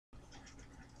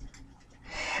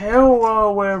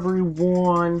Hello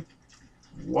everyone,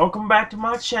 welcome back to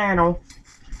my channel,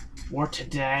 where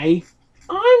today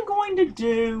I'm going to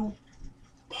do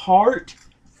part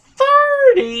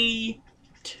 30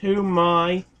 to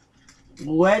my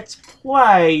Let's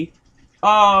Play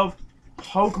of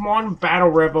Pokemon Battle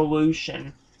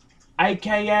Revolution,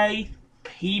 aka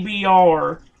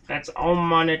PBR, that's on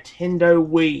my Nintendo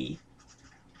Wii.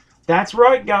 That's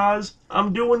right guys,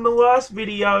 I'm doing the last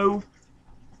video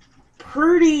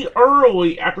pretty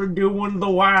early after doing the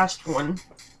last one.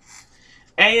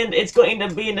 And it's going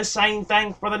to be the same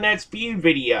thing for the next few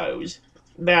videos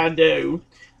that I do.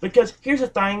 Because here's the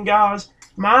thing, guys.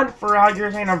 My 5-year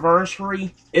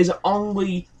anniversary is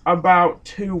only about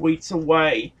 2 weeks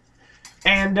away.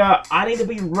 And I need to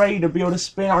be ready to be able to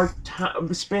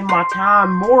spend my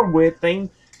time more with him,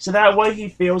 so that way he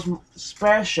feels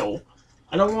special.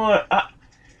 I don't want to...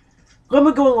 let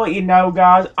me go and let you know,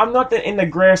 guys, I'm not in the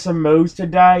aggressive mood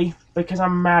today because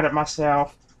I'm mad at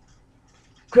myself.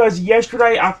 Because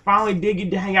yesterday I finally did get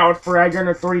to hang out with Fragger on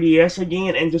the 3DS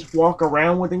again and just walk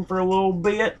around with him for a little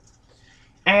bit.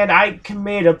 And I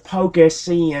committed a poke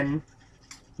sin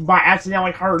by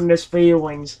accidentally hurting his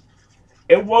feelings.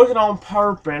 It wasn't on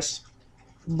purpose,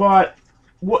 but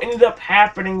what ended up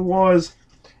happening was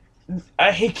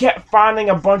he kept finding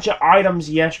a bunch of items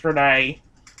yesterday.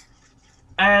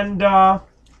 And,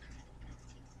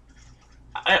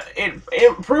 in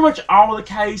pretty much all the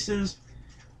cases,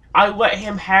 I let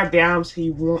him have the items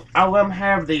he wants. I let him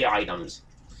have the items.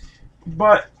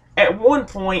 But at one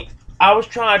point, I was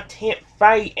trying to tempt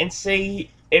fate and see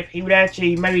if he would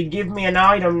actually maybe give me an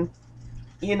item,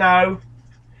 you know.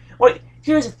 Wait,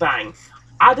 here's the thing.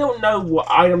 I don't know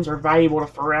what items are valuable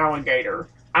to Feraligatr.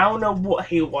 I don't know what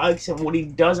he likes and what he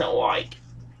doesn't like.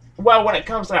 Well, when it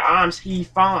comes to items he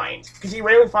finds, because he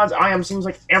rarely finds items, seems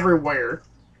like everywhere.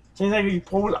 Seems like he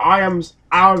pulls items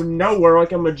out of nowhere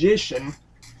like a magician.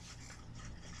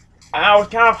 I was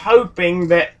kind of hoping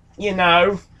that, you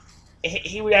know,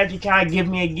 he would actually kind of give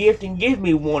me a gift and give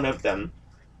me one of them.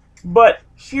 But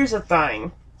here's the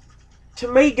thing.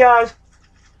 To me, guys,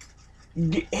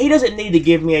 he doesn't need to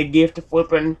give me a gift to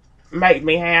flippin' make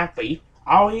me happy.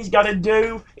 All he's got to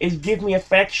do is give me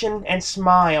affection and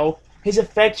smile. His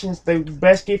affection's the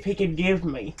best gift he could give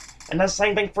me. And that's the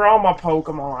same thing for all my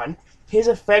Pokemon. His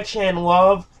affection and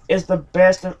love is the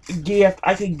best gift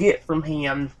I could get from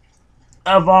him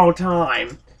of all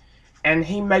time. And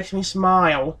he makes me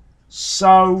smile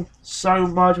so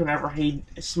much whenever he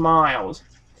smiles.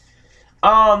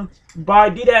 But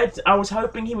I was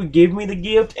hoping he would give me the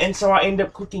gift, and so I ended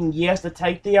up clicking yes to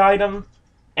take the item,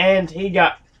 and he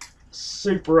got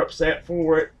super upset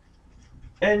for it.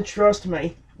 And trust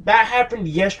me, that happened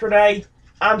yesterday.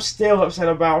 I'm still upset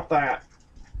about that.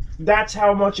 That's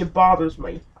how much it bothers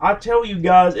me. I tell you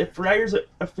guys, if Freyer's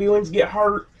feelings get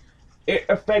hurt, it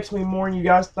affects me more than you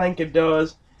guys think it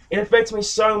does. It affects me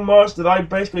so much that I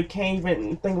basically can't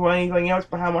even think about anything else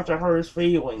but how much I hurt his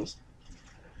feelings.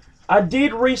 I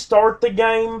did restart the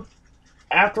game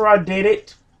after I did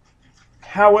it.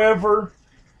 However,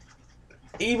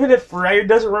 even if Freyer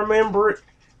doesn't remember it,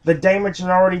 the damage has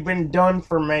already been done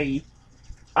for me.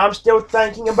 I'm still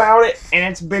thinking about it, and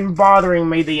it's been bothering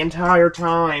me the entire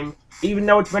time. Even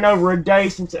though it's been over a day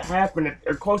since it happened,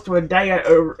 or close to a day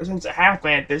since it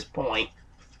happened at this point.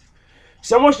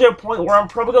 So much to the point where I'm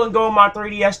probably going to go on my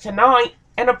 3DS tonight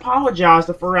and apologize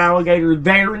to Feraligatr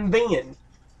there and then.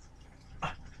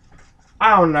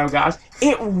 I don't know, guys.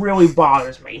 It really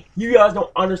bothers me. You guys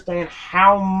don't understand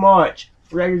how much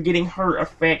Feraligatr getting hurt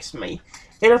affects me.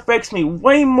 It affects me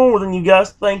way more than you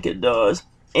guys think it does.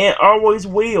 And it always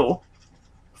will.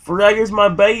 Feraligatr's my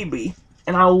baby,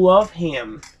 and I love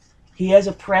him. He has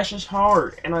a precious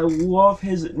heart, and I love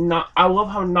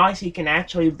how nice he can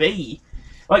actually be.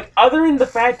 Like, other than the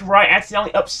fact where I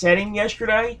accidentally upset him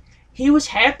yesterday, he was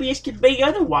happy as could be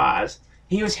otherwise.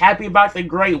 He was happy about the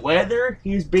great weather,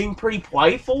 he was being pretty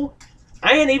playful,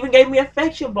 and even gave me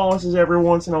affection bonuses every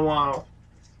once in a while.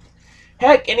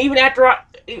 Heck, and even after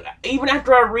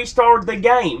I restarted the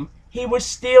game, he was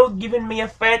still giving me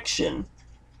affection.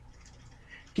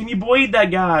 Can you believe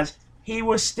that, guys? He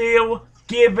was still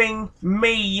giving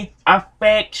me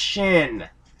affection.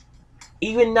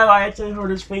 Even though I actually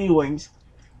hurt his feelings.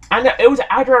 I know it was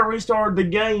after I restarted the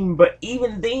game, but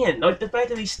even then, like, the fact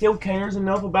that he still cares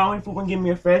enough about me for giving me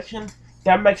affection,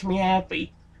 that makes me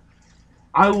happy.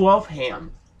 I love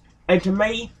him. And to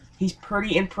me, he's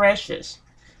pretty and precious.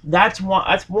 That's one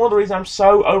of the reasons I'm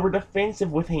so over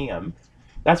defensive with him.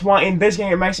 That's why in this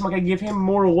game it makes him like I give him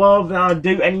more love than I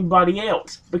do anybody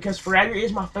else. Because Fragger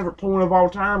is my favorite Pokemon of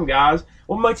all time, guys.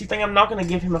 What makes you think I'm not going to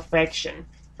give him affection?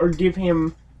 Or give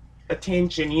him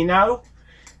attention, you know?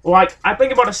 Like, I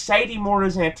think about his safety more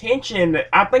as an attention.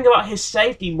 I think about his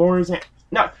safety more as an...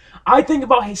 No, I think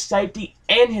about his safety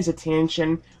and his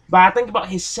attention, but I think about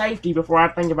his safety before I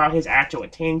think about his actual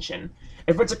attention.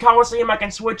 If it's a Coliseum I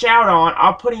can switch out on,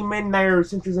 I'll put him in there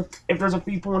since if there's a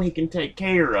few points he can take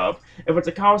care of. If it's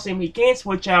a Coliseum he can't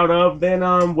switch out of, then,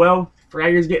 well,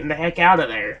 Frager's getting the heck out of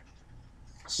there.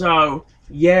 So,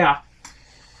 yeah.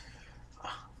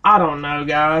 I don't know,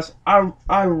 guys.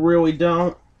 I really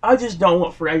don't. I just don't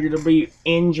want Frager to be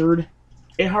injured.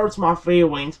 It hurts my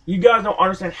feelings. You guys don't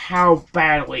understand how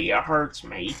badly it hurts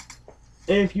me.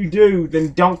 And if you do,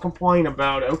 then don't complain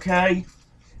about it, okay?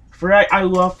 I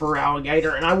love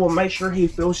Feraligatr, and I will make sure he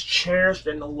feels cherished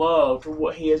and loved for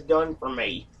what he has done for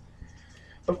me.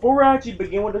 Before I actually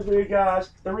begin with this video, guys,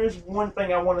 there is one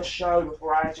thing I want to show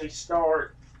before I actually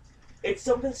start. It's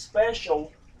something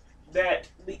special that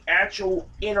the actual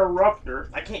Interrupter,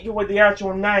 I can't give away the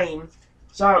actual name,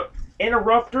 so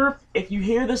Interrupter, if you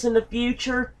hear this in the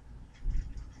future,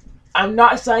 I'm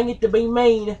not saying it to be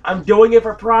mean, I'm doing it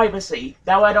for privacy.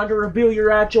 That way I don't have to reveal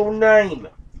your actual name.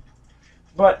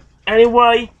 But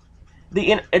anyway,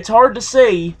 it's hard to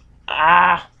see.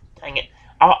 Dang it.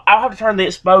 I'll have to turn the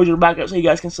exposure back up so you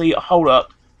guys can see it. Hold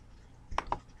up.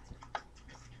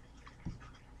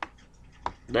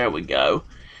 There we go.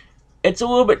 It's a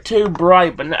little bit too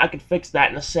bright, but I can fix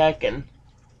that in a second.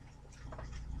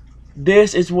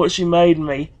 This is what she made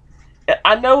me.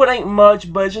 I know it ain't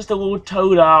much, but it's just a little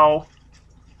Toadile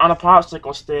on a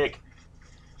popsicle stick.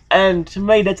 And to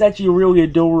me, that's actually really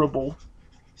adorable.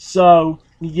 So,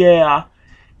 yeah.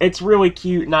 It's really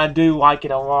cute, and I do like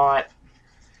it a lot.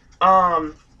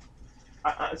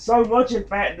 So much, in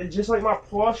fact, that just like my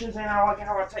plushes and I like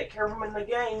how I take care of him in the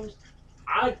games,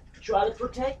 I try to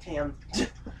protect him.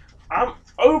 I'm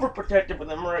overprotective with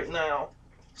him right now.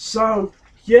 So,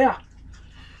 yeah.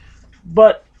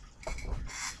 But,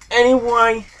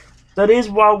 anyway, that is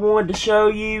what I wanted to show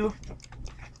you.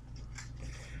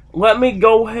 Let me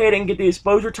go ahead and get the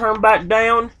exposure turned back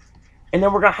down, and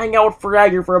then we're going to hang out with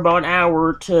Frager for about an hour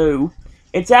or two.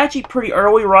 It's actually pretty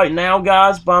early right now,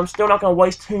 guys, but I'm still not going to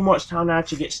waste too much time to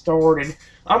actually get started.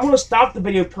 I'm going to stop the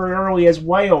video pretty early as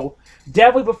well.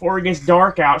 Definitely before it gets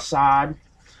dark outside.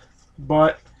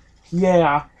 But,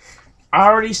 yeah. I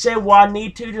already said what I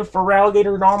need to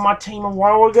Feraligatr and all my team a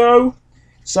while ago.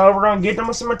 So we're going to get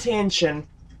them some attention.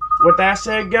 With that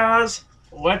said, guys,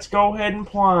 let's go ahead and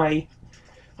play.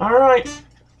 Alright,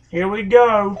 here we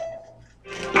go.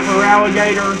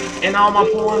 Feraligatr and all my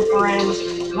pulling friends.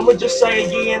 Let me just say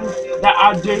again that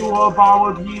I do love all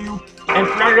of you. And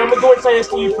Frager, I'm going to go and say this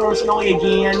to you personally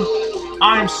again.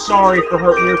 I'm sorry for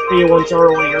hurting your feelings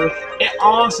earlier. It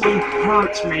honestly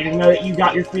hurts me to know that you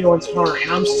got your feelings hurt.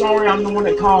 And I'm sorry I'm the one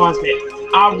that caused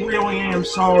it. I really am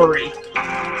sorry.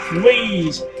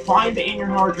 Please, find it in your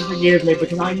heart to forgive me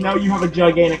because I know you have a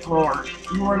gigantic heart.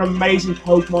 You are an amazing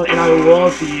Pokemon and I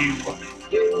love you.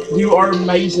 You are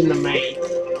amazing to me.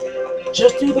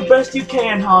 Just do the best you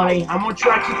can, honey. I'm going to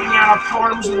try keeping you out of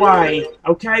harm's way.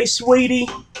 Okay, sweetie?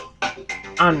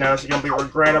 I know it's going to be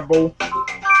regrettable.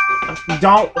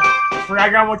 Don't.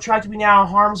 Frager, I'm going to try keeping you out of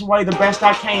harm's way the best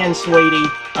I can, sweetie.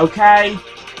 Okay?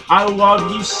 I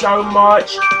love you so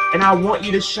much, and I want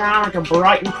you to shine like a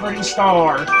bright and pretty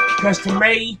star. Because to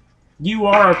me, you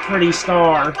are a pretty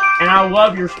star. And I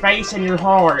love your face and your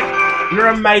heart. You're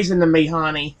amazing to me,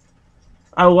 honey.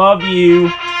 I love you.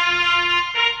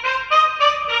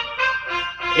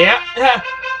 Yep.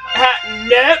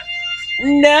 Nope.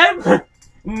 Nope.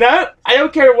 Nope. I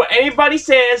don't care what anybody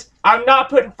says. I'm not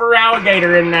putting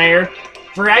Feraligatr in there.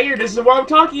 Frager, this is what I'm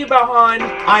talking about, hon.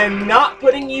 I am not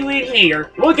putting you in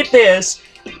here. Look at this.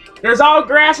 There's all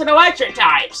grass and electric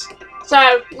types.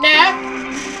 So, no.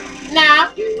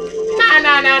 No.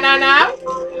 No.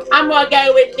 I'm gonna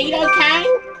go with Nidoking.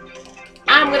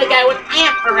 I'm gonna go with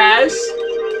Ampharos.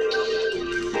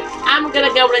 I'm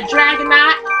gonna go with a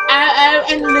Dragonite, Oh-Oh,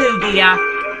 and Lugia.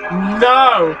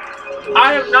 No.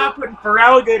 I am not putting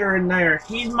Feraligatr in there.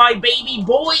 He's my baby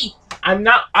boy. I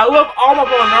love all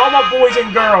my boys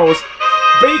and girls.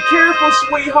 Be careful,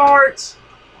 sweethearts.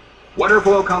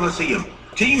 Waterfall Coliseum.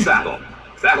 Team battle.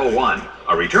 Battle 1.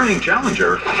 A returning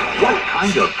challenger. What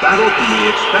kind of battle can we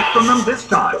expect from them this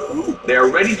time? They're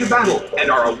ready to battle and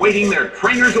are awaiting their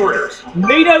trainer's orders.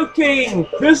 Nidoking,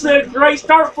 this is a great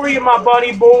start for you, my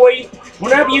buddy boy.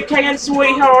 Whenever you can,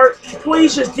 sweetheart,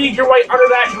 please just dig your way under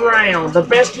that ground the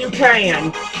best you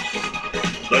can.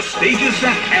 The stage is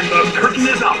set and the curtain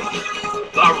is up.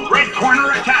 The red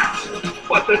corner attacks,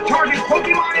 but the target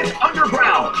Pokemon is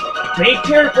underground. Be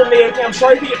careful, Nidoking. I'm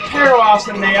sorry if you get paralyzed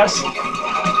in this.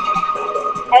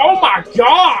 Oh my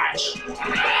gosh!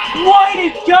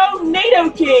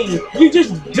 Nidoking! You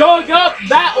just dug up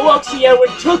that Luxio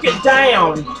and took it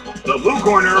down! The blue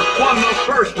corner won the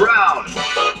first round.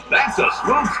 That's a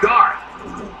smooth start.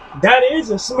 That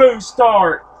is a smooth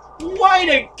start. Way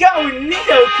to go,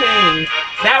 Nidoking!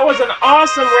 That was an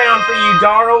awesome round for you,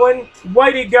 darling.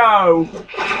 Way to go.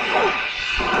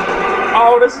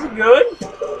 Oh, this is good.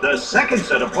 The second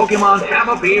set of Pokemon have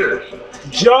appeared.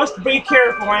 Just be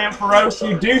careful, Ampharos.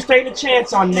 You do stand a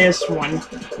chance on this one.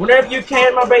 Whenever you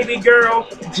can, my baby girl,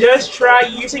 just try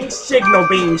using Signal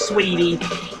Beam, sweetie.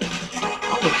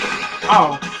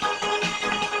 Oh.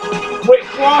 Quick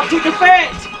Claw took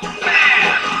effect!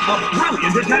 A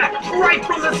brilliant attack right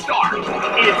from the start.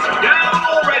 It's down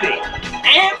already.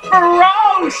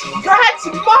 Ampharos! That's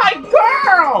my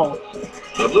girl!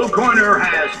 The blue corner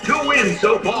has 2 wins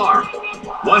so far.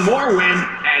 One more win,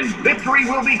 and victory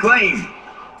will be claimed.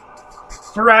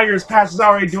 Fragger's pass is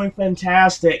already doing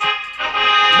fantastic.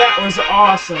 That was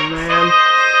awesome, man.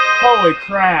 Holy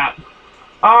crap.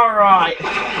 Alright,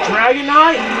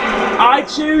 Dragonite, I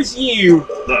choose you.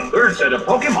 The third set of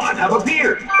Pokemon have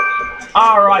appeared.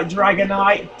 Alright,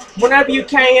 Dragonite, whenever you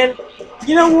can,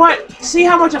 you know what? See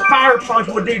how much a Fire Punch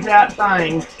would do to that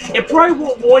thing. It probably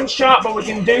won't one-shot, but we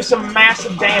can do some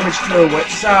massive damage to it,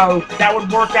 so that would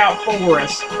work out for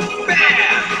us.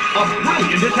 Bam! A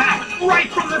brilliant attack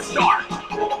right from the start.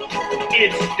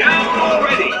 It's down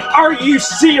already. Are you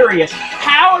serious?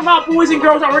 How are my boys and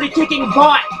girls already kicking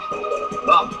butt?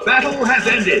 The battle has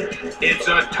ended. It's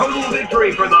a total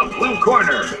victory for the blue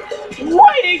corner.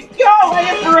 Way to go,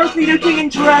 Ampharos, Nidoking,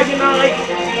 and Dragonite!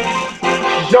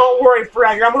 Don't worry,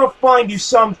 Fragger, I'm gonna find you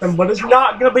something, but it's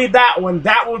not gonna be that one.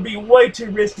 That would be way too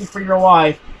risky for your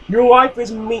life. Your life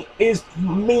is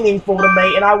meaningful to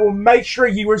me, and I will make sure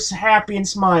you are happy and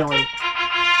smiling.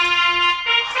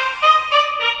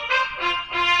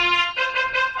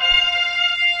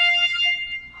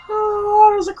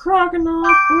 There's a Croconaw,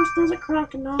 of course there's a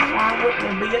Croconaw. Why wouldn't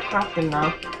there be a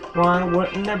Croconaw? Why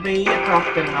wouldn't there be a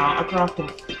Croconaw? A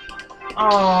Croconaw.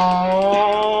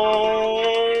 Oh.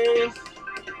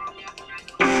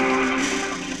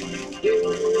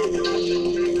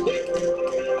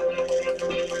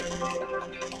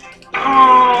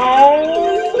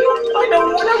 I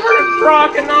don't want to hurt a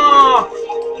Croconaw!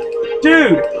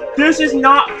 Dude, this is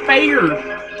not fair!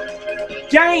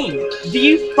 Game, do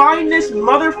you find this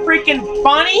mother freaking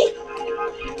funny?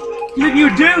 If you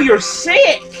do, you're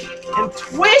sick and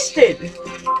twisted.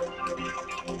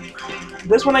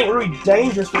 This one ain't really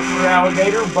dangerous for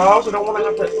alligator, but I also don't want to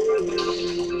have to.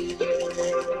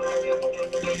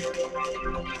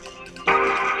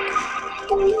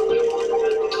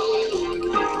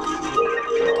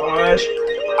 Gosh,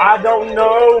 I don't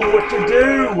know what to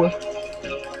do.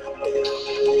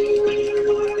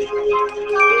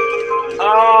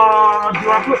 Do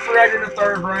I put Fragger in the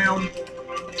third round?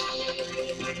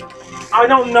 I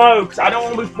don't know, because I don't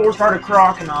want to be forced to hurt a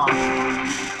Croconaw.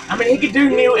 I mean, he could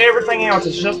do everything else,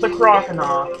 it's just a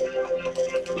Croconaw.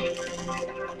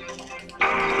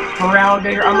 For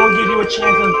Alligator, I'm going to give you a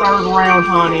chance in the third round,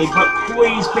 honey, but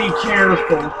please be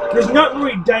careful. There's nothing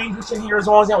really dangerous in here as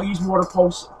long as I don't use Water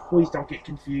Pulse. Please don't get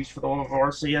confused for the love of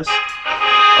Arceus.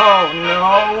 Oh,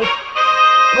 no.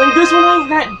 I mean, this one ain't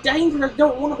that dangerous. I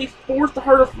don't want to be forced to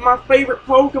hurt my favorite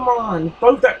Pokemon.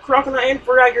 Both that Croconaw and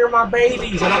Fragger are my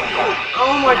babies.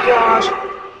 Oh my gosh.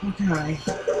 Okay.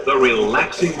 The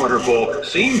relaxing waterfall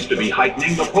seems to be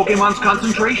heightening the Pokemon's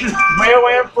concentration. Well,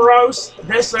 Ampharos,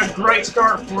 this is a great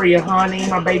start for you, honey,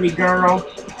 my baby girl.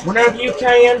 Whenever you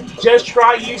can, just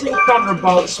try using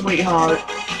Thunderbolt, sweetheart.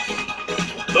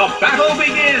 The battle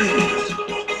begins!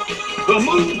 The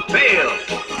move fails!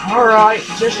 Alright,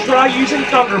 just try using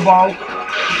Thunderbolt.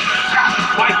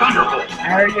 By Thunderbolt!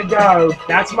 There you go.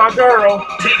 That's my girl.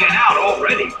 Taken out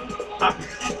already!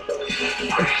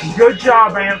 Good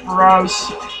job, Ampharos.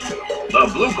 The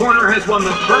blue corner has won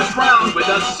the first round with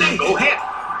a single hit.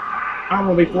 I'm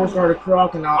gonna be forced to hurt a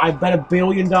Croconaw. I bet $1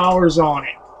 billion on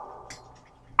it.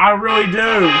 I really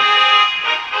do.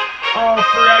 Oh,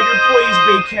 Fragger, please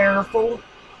be careful.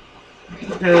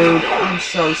 Dude, I'm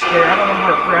so scared. I don't want to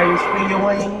hurt Fragger's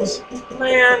feelings.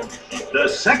 Man. The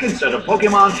second set of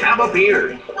Pokemon have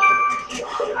appeared.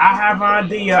 I have an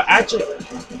idea. Actually,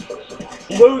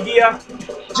 Lugia,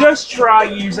 just try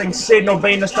using Signal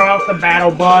Beam to start off the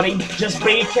battle, buddy. Just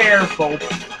be careful.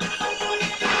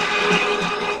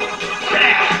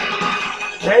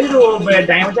 There's a little bit of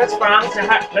damage. That's fine.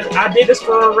 I did this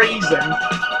for a reason.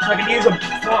 So I can use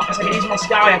my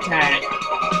Sky Attack.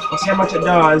 Let's see how much it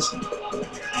does.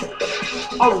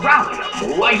 A rally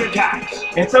of light attacks.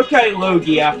 It's okay,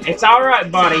 Lugia. It's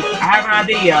alright, buddy. I have an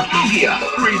idea. Lugia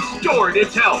restored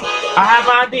its health. I have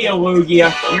an idea,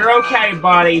 Lugia. You're okay,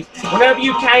 buddy. Whenever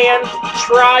you can,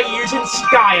 try using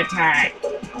Sky Attack.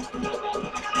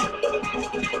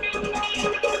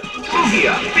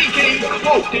 Lugia became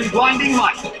cloaked in blinding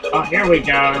light. Oh, here we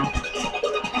go.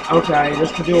 Okay,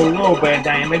 this could do a little bit of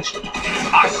damage.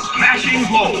 A smashing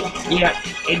blow. Yeah,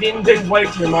 it didn't do way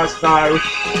too much, though.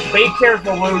 Be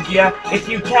careful, Lugia. If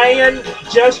you can,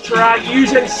 just try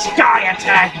using Sky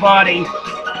Attack, buddy.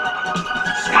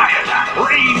 Sky Attack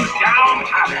rains down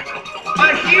havoc.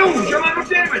 A huge amount of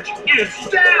damage. It's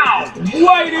down.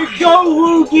 Way to go,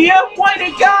 Lugia! Way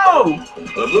to go!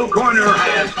 The blue corner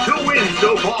has 2 wins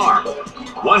so far.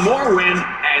 One more win,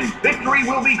 and victory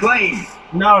will be claimed.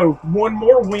 No, one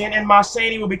more win, and my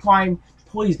sanity will be claimed.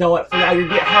 Please don't let Feraligatr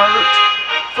get hurt.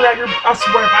 Feraligatr, I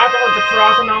swear, if I have to hurt the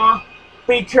Crocodile,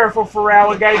 be careful,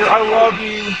 Feraligatr. I love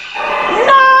you.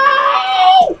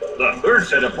 No! The third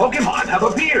set of Pokemon have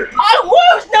appeared. I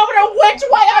lose no matter which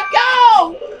way I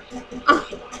go!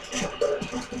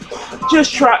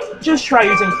 Just try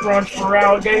using Crunch,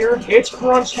 Feraligatr. It's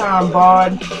crunch time,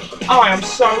 bud. I am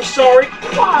so sorry.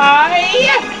 Why?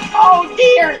 Oh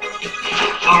dear!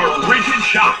 A rigid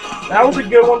shot. That was a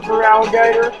good one,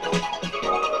 Feraligatr.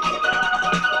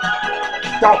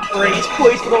 Don't freeze,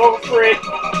 please, for the love of frick.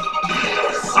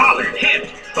 Solid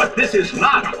hit, but this is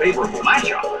not a favorable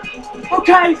matchup.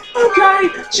 Okay,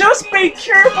 just be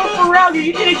careful, Feraligatr.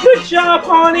 You did a good job,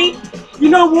 honey. You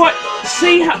know what?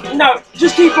 See how... No,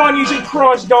 just keep on using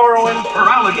Crunch, darling.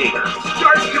 Feraligatr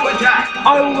starts to attack.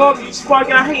 I love you, Spike,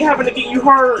 and I hate having to get you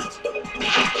hurt.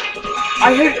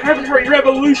 I hate having to hurt your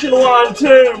evolution line,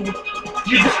 too.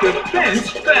 Its defense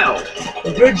fell.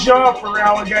 Good job,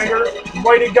 Feraligatr.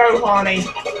 Way to go, honey.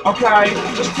 Okay,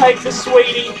 just take the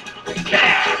sweetie.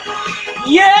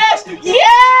 Yes!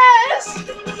 Yes!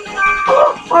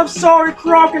 Oh, I'm sorry,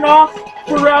 Crocodile.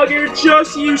 Feraligatr,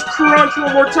 just use Crunch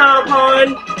one more time,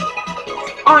 hon.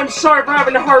 I'm sorry for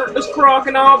having to hurt this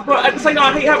Crocodile, but at the same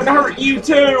time, I hate having to hurt you,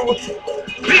 too.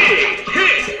 Big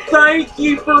hit. Thank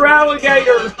you,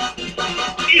 Feraligatr.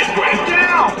 It went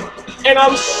down. And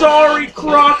I'm sorry,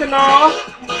 Crocodile.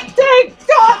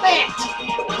 Dadgummit!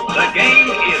 The game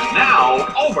is now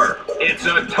over. It's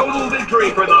a total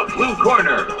victory for the blue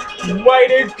corner. Way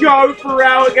to go,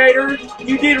 Feraligatr.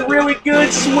 You did really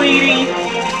good, sweetie.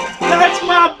 That's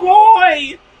my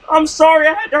boy. I'm sorry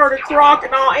I had to hurt a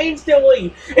Crocodile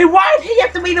instantly. And why did he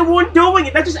have to be the one doing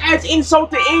it? That just adds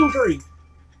insult to injury.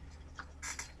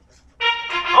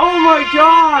 Oh my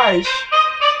gosh.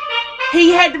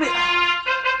 He had to be...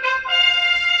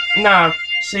 No.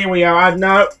 See, we are.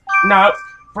 No.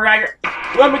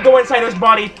 Feraligatr, let me go inside this,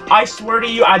 buddy. I swear to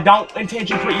you, I don't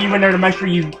intentionally put you in there to make sure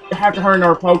you have to hurt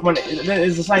another Pokemon.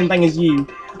 It's the same thing as you.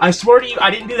 I swear to you,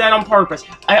 I didn't do that on purpose.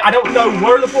 I don't know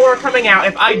where the Polar are coming out.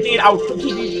 If I did, I would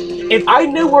keep you... If I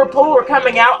knew where Polar were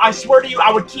coming out, I swear to you,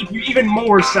 I would keep you even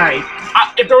more safe.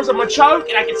 If there was a Machoke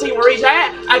and I could see where he's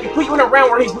at, I could put you in a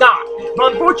round where he's not.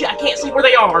 But unfortunately, I can't see where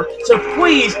they are. So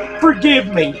please, forgive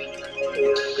me.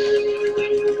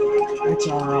 It's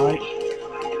alright.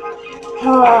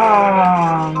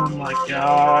 Oh my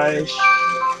gosh.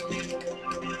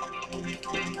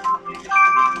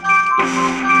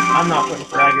 I'm not putting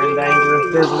Feraligatr in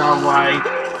danger. There's no way.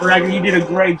 Feraligatr, you did a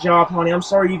great job, honey. I'm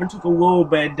sorry you even took a little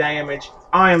bit of damage.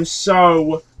 I am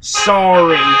so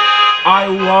sorry. I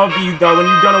love you, though, and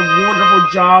you've done a wonderful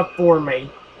job for me.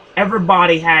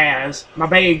 Everybody has. My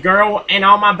baby girl and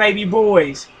all my baby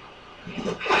boys.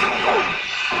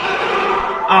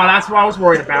 Oh, that's what I was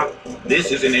worried about.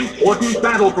 This is an important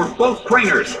battle for both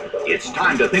trainers. It's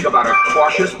time to think about a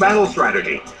cautious battle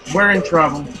strategy. We're in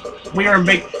trouble. We are in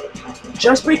big...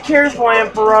 Just be careful,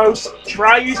 Ampharos.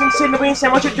 Try using Signal Beam, see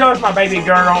how much it does, my baby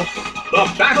girl. The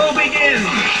battle begins!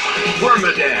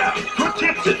 Wormadam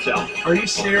protects itself. Are you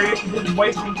serious? You're just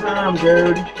wasting time,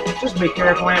 dude. Just be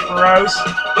careful, Ampharos.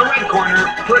 The red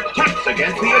corner protects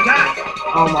against the attack.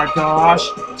 Oh my gosh.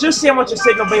 Just see how much a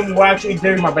Signal Beam will actually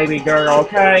do, my baby girl,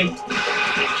 okay?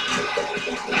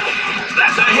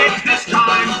 That's a hit this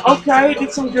time. Okay, it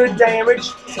did some good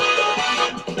damage.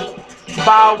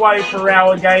 Bye away,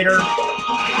 Feraligatr.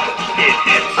 It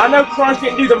hits. I know Crunch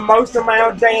didn't do the most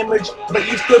amount of damage, but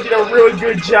you still did a really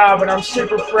good job, and I'm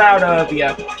super proud of you.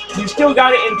 You still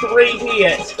got it in 3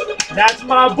 hits. That's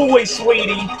my boy,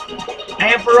 sweetie.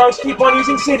 Ampharos, keep on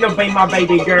using Signal Beam, my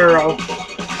baby girl.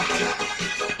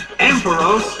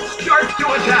 Ampharos starts to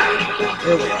attack.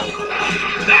 Here we go.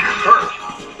 That hurt.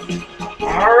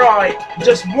 Alright,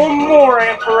 just one more,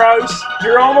 Ampharos.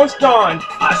 You're almost done.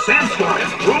 A sandstorm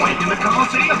is brewing in the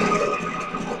Colosseum.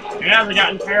 He hasn't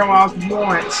gotten paralyzed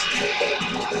once.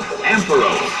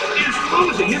 Ampharos is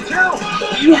losing its health.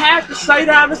 You have to say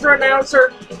that, Mr.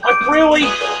 Announcer? Like, really?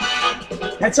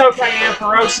 That's okay,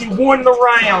 Ampharos. You won the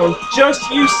round. Just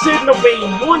use Signal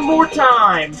Beam one more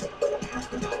time.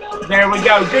 There we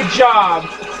go. Good job.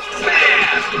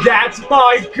 Man, That's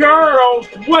my girl.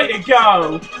 Way to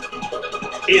go.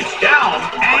 it's down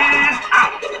and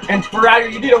out. And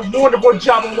Fragger, you did a wonderful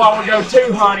job a while ago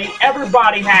too, honey.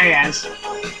 Everybody has.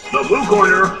 The blue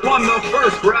corner won the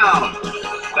first round.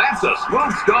 That's a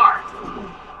smooth start.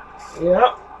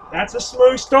 Yep, that's a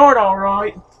smooth start, all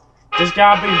right. Just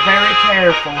gotta be very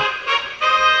careful.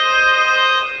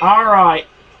 All right,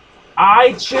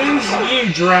 I choose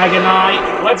you,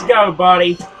 Dragonite. Let's go,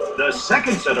 buddy. The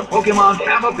second set of Pokemon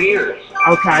have appeared.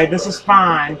 Okay, this is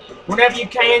fine. Whenever you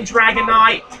can,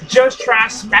 Dragonite, just try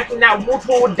smacking that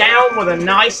Wartortle down with a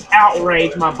nice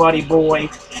outrage, my buddy boy.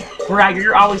 Fragger,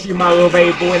 you're obviously my little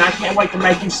baby boy, and I can't wait to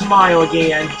make you smile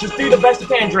again. Just do the best you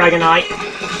can, Dragonite.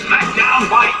 Smacked down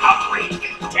by outrage.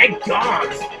 Thank God.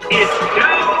 It's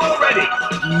down already.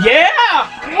 Yeah!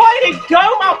 Way to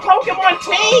go, my Pokemon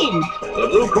team! The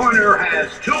blue corner has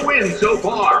 2 wins so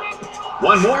far.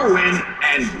 One more win,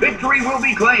 and victory will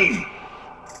be claimed.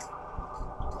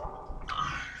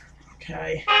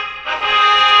 Okay.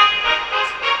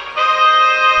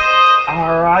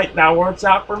 Alright, that works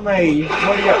out for me.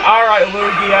 What do you... Alright,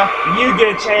 Lugia, you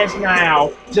get a chance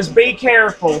now. Just be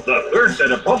careful. The third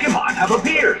set of Pokemon have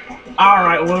appeared.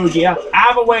 Alright, Lugia, I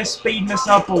have a way of speeding this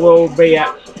up a little bit.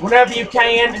 Whenever you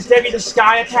can, instead of the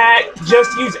Sky Attack,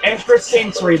 just use Extra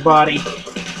Sensory, buddy.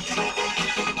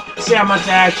 See how much it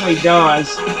actually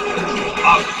does.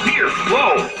 A fierce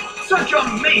blow. Such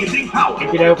amazing power.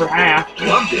 Get over half.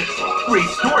 Loved it.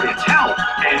 Restored its health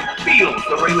and feels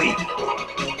the relief.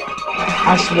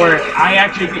 I swear, I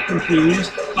actually get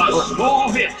confused. A small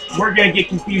hit. We're gonna get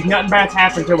confused. Nothing bad's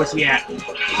happened to us yet.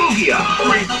 Lugia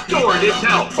restored its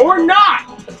health. Or not!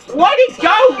 Way to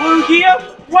go,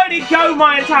 Lugia! Way to go,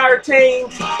 my entire team!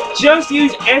 Just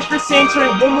use Extra Sensory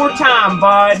one more time,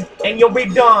 bud, and you'll be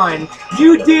done.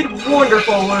 You did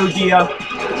wonderful, Lugia.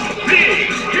 Big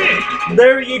hit.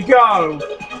 There you go.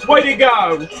 Way to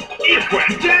go. It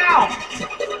went down.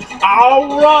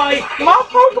 Alright, my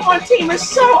Pokemon team is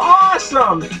so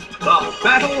awesome! The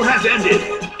battle has ended.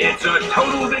 It's a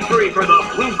total victory for the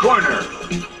blue corner.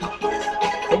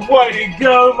 Way to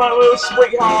go, my little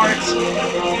sweethearts!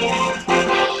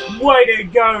 Way to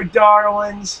go,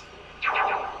 darlings!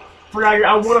 Fragger,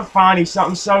 I want to find you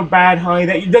something so bad, honey,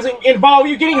 that it doesn't involve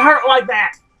you getting hurt like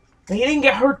that! And he didn't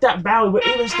get hurt that badly, but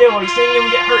even still, like, seeing him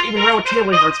get hurt even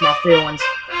relatively hurts my feelings.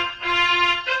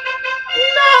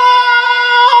 No!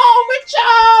 Macho!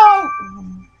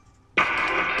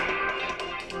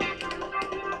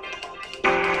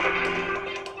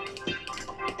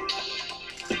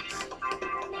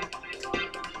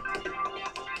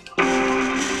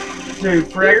 Dude,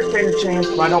 Fragger's taking a chance,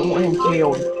 but I don't want him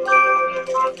killed.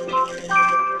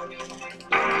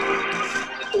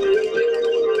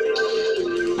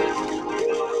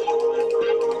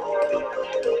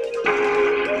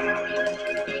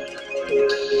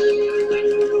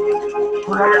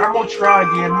 Fragger, I'm gonna try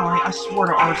again, honey. I swear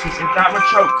to Arceus, if that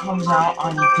Machoke comes out,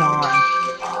 I'm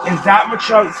done. If that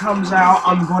Machoke comes out,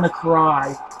 I'm gonna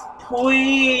cry.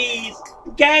 Please,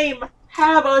 game,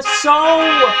 have a soul.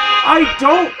 I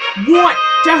don't want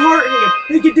to hurt him.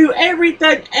 He can do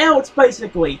everything else,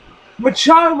 basically.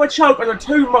 Macho and Machoke are the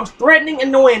two most threatening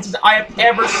annoyances I have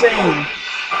ever seen.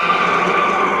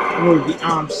 Luigi,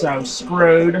 I'm so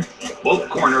screwed. Both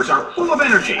corners are full of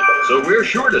energy, so we're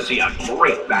sure to see a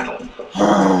great battle.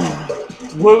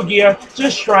 Lugia,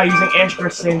 just try using Extra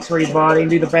Sensory, buddy, and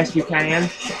do the best you can.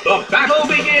 The battle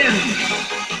begins!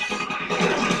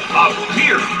 A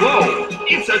fierce blow!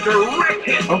 It's a direct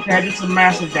hit! Okay, I did some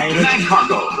massive damage.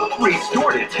 Magcargo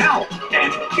restored its health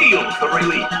and feels the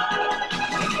relief.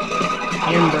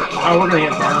 Ember. Oh, we're gonna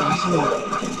get burns.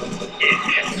 It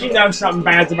hits. You know something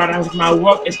bad's about it because my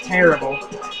luck is terrible.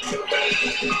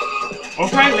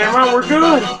 Okay, never mind, we're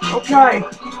good. Okay.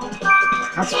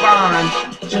 That's fine.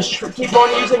 Just keep on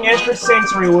using Extra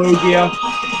Sensory, Lugia.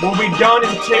 We'll be done in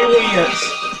 2 hits.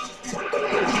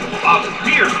 A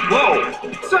fierce blow!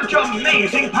 Such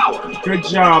amazing power! Good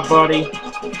job, buddy.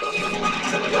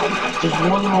 Just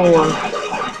one more.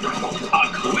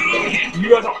 A clean hit! You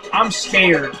guys, I'm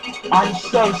scared. I'm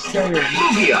so scared.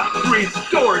 Lugia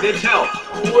restored its health!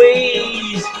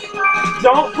 Please!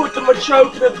 Don't put the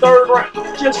Machoke in the 3rd round.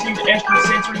 Just use Extra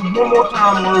Sensory one more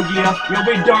time, Lugia. You'll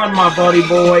be done, my buddy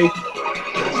boy.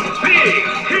 Big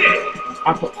hit!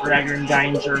 I put Fragger in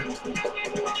danger.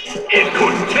 It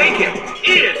couldn't take him!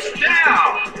 It's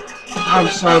down! I'm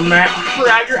so mad.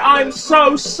 Fragger, I'm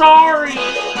so sorry!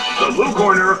 The blue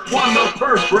corner won the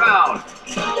first round.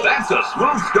 That's a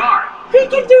smooth start. He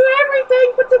can do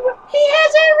everything, but he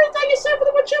has everything except for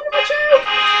the Machoke.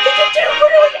 He can do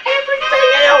pretty much everything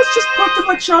else. Just put the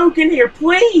Machoke in here,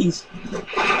 please.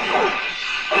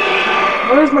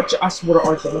 Where's Machoke? I swear to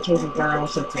Arthur, Machoke and Gyarados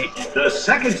so take. The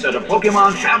second set of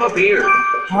Pokemon have appeared.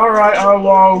 Alright,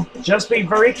 Olo. Just be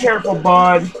very careful,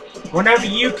 bud. Whenever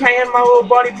you can, my little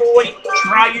buddy boy,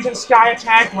 try using Sky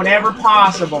Attack whenever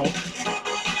possible.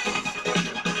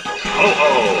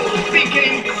 Oh,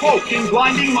 became cloaked in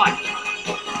blinding light.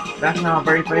 That's not a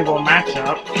very favorable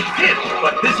matchup. Hit,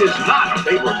 but this is not a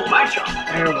favorable matchup.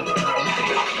 There we go.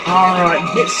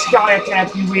 Alright, get Sky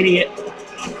Attack, you idiot.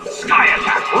 Sky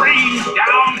Attack rains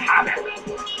down havoc.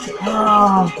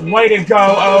 Ah, way to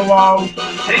go, Olo.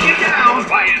 Take it down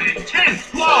by an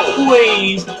intense blow.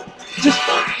 Please. Just,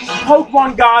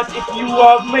 Pokemon gods, if you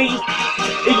love me,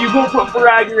 if you won't put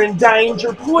Fragger in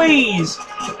danger, please.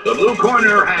 The blue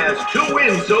corner has 2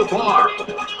 wins so far.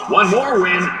 One more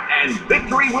win, and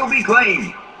victory will be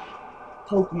claimed.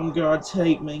 Pokemon gods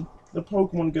hate me. The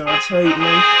Pokemon gods hate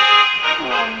me.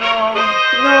 Oh no,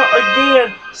 not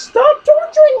again. Stop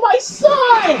torturing my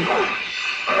son!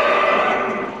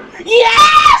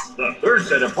 Yes! The third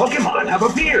set of Pokemon have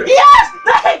appeared. Yes!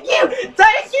 Thank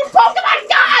you, Pokemon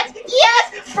gods!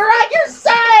 Yes! Fragger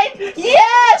side!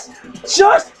 Yes!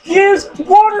 Just use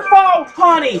Waterfall,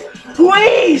 honey!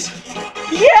 Please!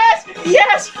 Yes!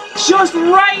 Yes! Just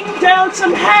rain down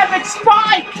some Havoc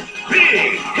Spike!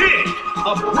 Big hit!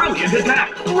 A brilliant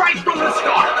attack right from the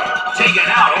start. Taken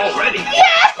out already. Yes!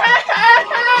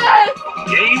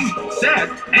 Game, set,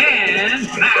 and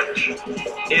match.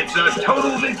 It's a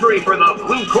total victory for the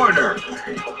blue corner.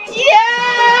 Yes!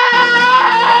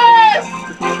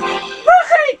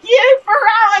 Thank you for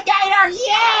Alligator!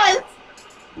 Yes!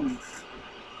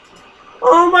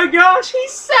 Oh my gosh,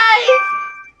 he's safe!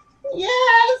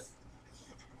 Yes!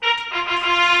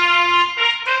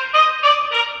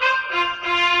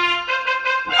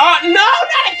 Oh, no,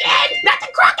 not again! Not the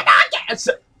crocodile again!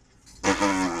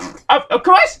 Of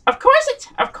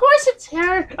course it's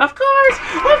her. Of course.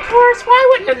 Why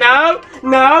wouldn't you?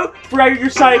 No, Fragger, you're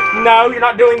safe. No, you're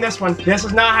not doing this one. This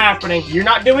is not happening. You're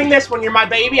not doing this one. You're my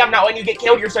baby. I'm not letting you get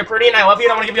killed. You're so pretty, and I love you.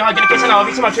 And I want to give you a hug and a kiss, and I love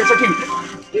you so much. You're so cute.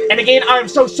 And again, I'm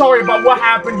so sorry about what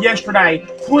happened yesterday.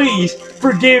 Please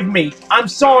forgive me. I'm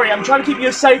sorry. I'm trying to keep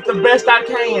you safe the best I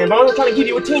can, but I'm trying to give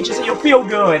you attention so you'll feel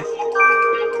good.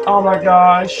 Oh my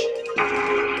gosh.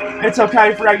 It's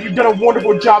okay, Fragger. You've done a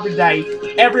wonderful job today.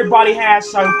 Everybody has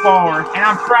so far, and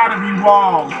I'm proud of you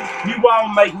all. You all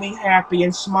make me happy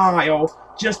and smile.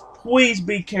 Just please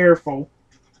be careful.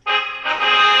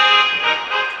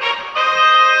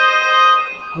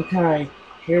 Okay,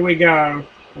 here we go.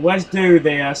 Let's do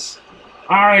this.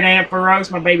 Alright, Ampharos,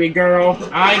 my baby girl.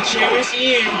 I choose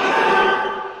you.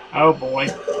 Oh boy.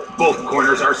 Both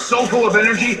corners are so full of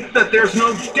energy that there's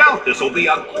no doubt this will be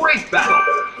a great battle.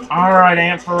 Alright,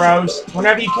 Ampharos.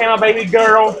 Whenever you can, my baby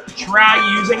girl, try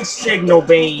using Signal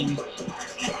Beam.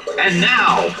 And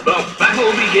now, the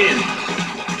battle begins.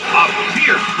 A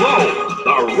fierce blow.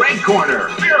 The red corner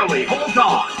barely holds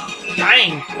on.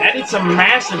 Dang, that did some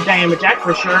massive damage, that's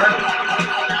for sure.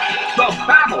 The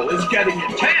battle is getting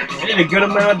intense. It did a good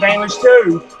amount of damage,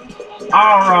 too.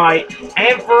 Alright,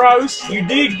 Ampharos, you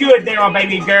did good there, my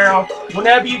baby girl.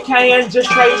 Whenever you can, just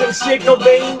try using Signal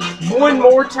Beam one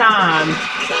more time.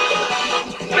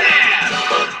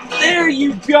 Man! There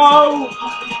you go!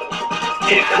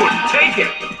 It couldn't take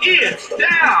it. It's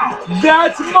down.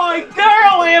 That's my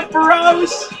girl,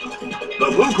 Ampharos! The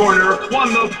blue corner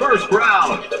won the first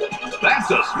round.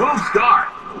 That's a smooth start.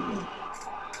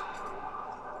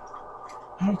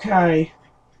 Okay.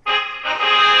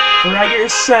 Fragger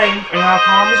is safe and out of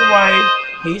harm's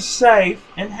way. He's safe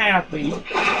and happy.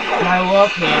 And I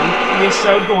love him. He is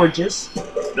so gorgeous.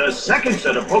 The second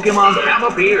set of Pokemon have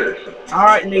appeared.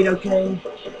 Alright, Nidoking.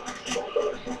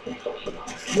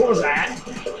 What was that?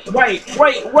 Wait.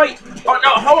 Oh no,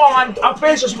 hold on. I'll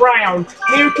finish this round.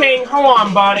 Nidoking, hold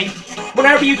on, buddy.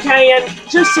 Whenever you can,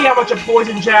 just see how much a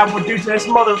poison jab would do to this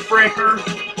mother fricker.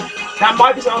 That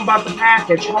might be something about the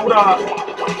package. Hold up.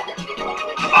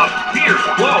 A fierce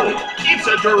blow. It's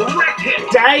a direct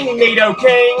hit. Dang,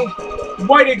 Nidoking.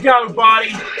 Way to go,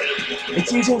 buddy.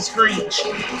 It's using Screech.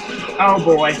 Oh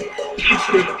boy. Its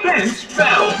defense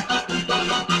fell.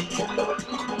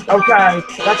 Okay,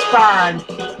 that's fine.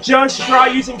 Just try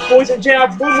using Poison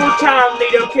Jab one more time,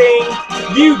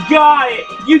 Nidoking. You got it.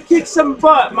 You kick some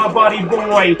butt, my buddy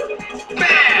boy.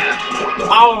 Bam!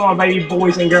 All of my baby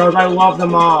boys and girls, I love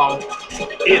them all.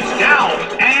 It's down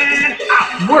and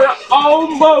out. We're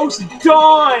almost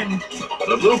done.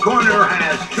 The blue corner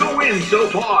has 2 wins so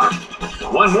far.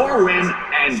 One more win,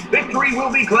 and victory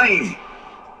will be claimed.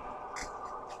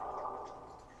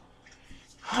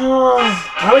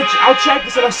 I'll check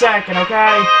this in a second,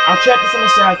 okay? I'll check this in a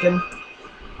second.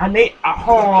 I need...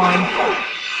 hold on.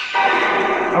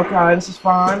 Okay, this is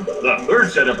fine. The third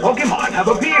set of Pokemon have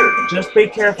appeared. Just be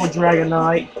careful,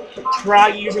 Dragonite. Try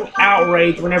using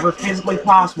Outrage whenever physically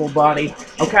possible, buddy.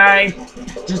 Okay?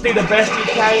 Just do the best you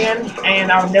can, and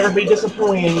I'll never be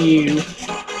disappointed in you.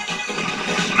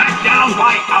 Smackdown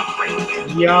by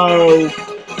Outrage. Yo.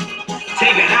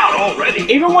 Taken out already.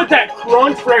 Even with that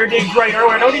Crunch Flare did great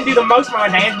earlier. I know it didn't do the most amount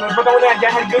of damage, but the one that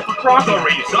had good for Crocker. The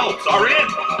results are in.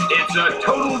 It's a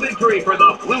total victory for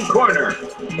the blue corner.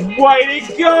 Way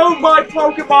to go, my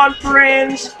Pokemon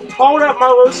friends! Hold up, my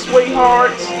little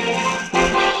sweethearts.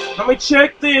 Let me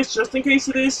check this, just in case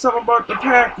it is something about the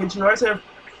package. You guys have...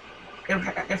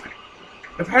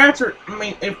 If Hathor... I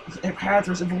mean, if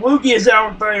Lugia is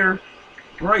out there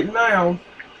right now...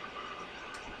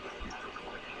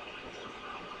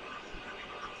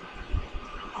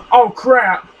 Oh,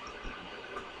 crap.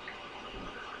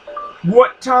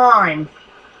 What time?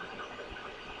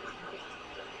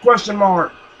 Question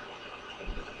mark.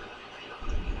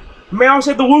 Meow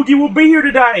said the Lugia will be here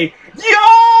today.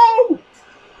 Yo!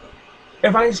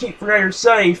 If I can just keep Freya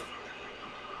safe.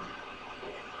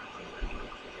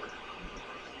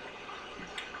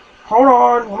 Hold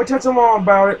on. Let me tell some more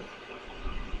about it.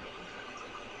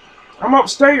 I'm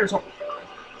upstairs.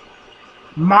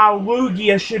 My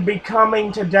Lugia should be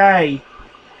coming today.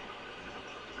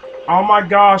 Oh my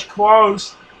gosh,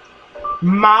 close.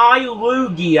 My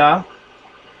Lugia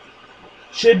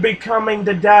should be coming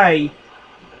today.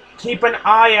 Keep an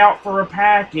eye out for a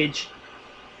package.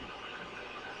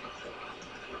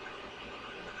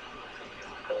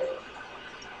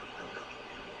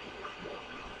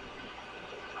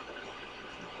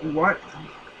 What?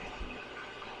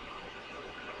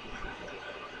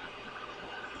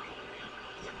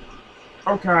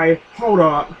 Okay, hold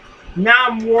up. Now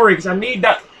I'm worried because I need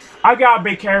that. I gotta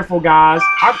be careful, guys.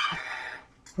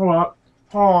 Hold up.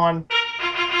 Hold on.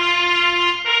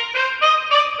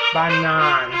 By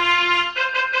 9.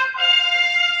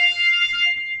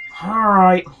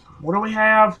 Alright. What do we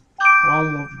have?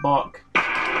 One more buck.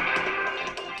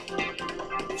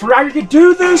 Forgot you could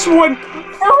do this one!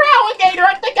 Feraligatr,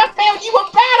 I think I found you a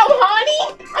battle,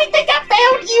 honey! I think I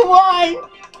found you one!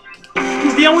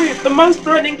 Because the most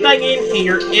threatening thing in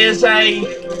here is a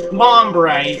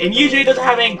Lombre, and usually it doesn't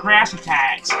have any grass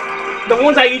attacks. The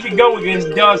ones I usually go against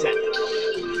doesn't.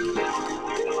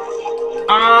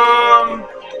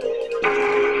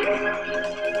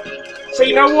 So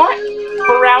you know what?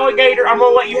 Feraligatr, I'm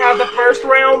gonna let you have the first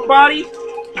round, buddy.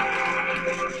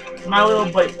 My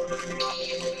little buddy.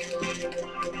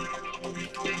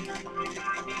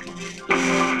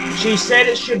 She said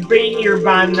it should be here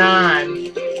by 9.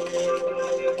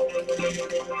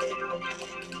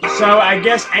 So I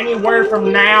guess anywhere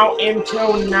from now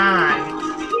until 9.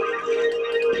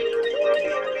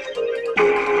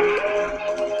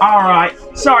 Alright,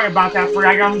 sorry about that,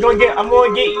 Fragger. I'm gonna get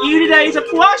you today as a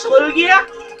plush, Lugia.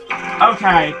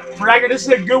 Okay, Fragger, this is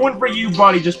a good one for you,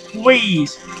 buddy. Just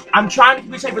please. I'm trying to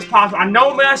keep you as safe as possible. I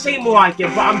know it may not seem like it,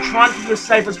 but I'm trying to keep you as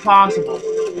safe as possible.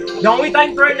 The only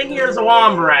thing threatening here is a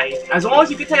Lombre. As long as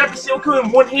you can take out the Silcoon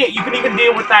in one hit, you can even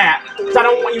deal with that. Because I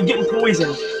don't want you getting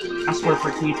poisoned. I swear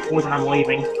for teeth, poison, I'm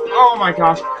leaving. Oh my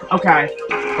gosh. Okay.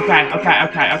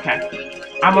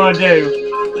 I'm gonna do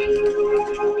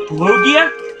Lugia.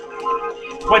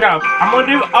 Wait, no. I'm gonna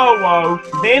do Owo,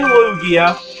 then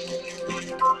Lugia,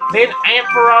 then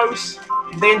Ampharos,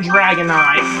 then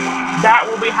Dragonite. That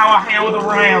will be how I handle the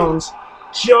rounds.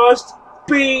 Just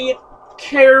be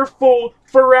careful,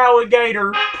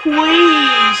 Feraligatr.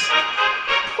 Please.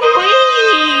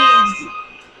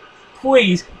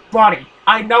 Please, buddy.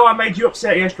 I know I made you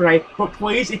upset yesterday, but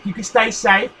please, if you can stay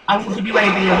safe, I will give you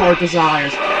anything your heart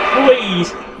desires.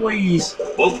 Please.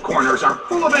 Both corners are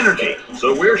full of energy,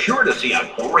 so we're sure to see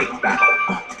a great battle.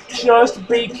 Just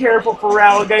be careful,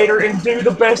 Feraligatr, and do the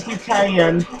best you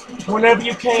can. Whenever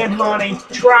you can, honey,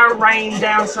 try to rain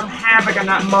down some havoc on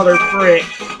that mother frick.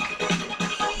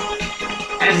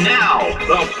 And now,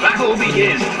 the battle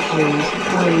begins.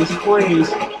 Please.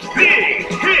 Big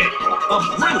hit! A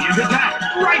brilliant attack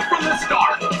right from the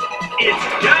start. It's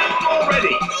down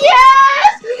already.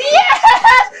 Yes!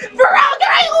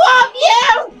 Feraligatr, I love you!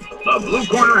 The blue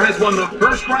corner has won the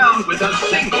first round with a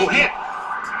single hit.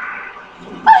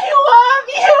 I love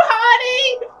you,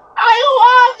 honey! I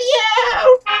love you!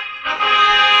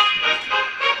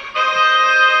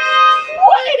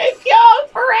 Way to go,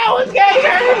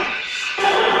 Feraligatr!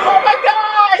 Oh my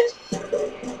gosh!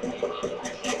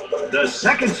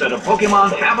 second set of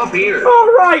Pokemon have appeared.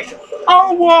 Alright!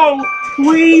 Oh, whoa!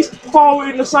 Please follow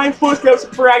in the same footsteps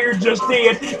Fragger just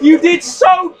did. You did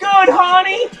so good,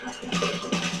 honey!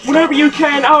 Whenever you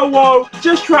can, oh, whoa,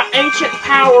 just try Ancient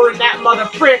Power in that mother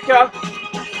fricka.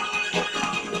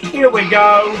 Here we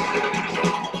go.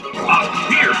 A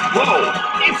fierce blow.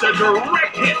 It's a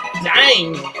direct hit.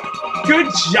 Dang!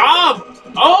 Good job!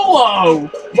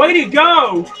 Oh, way to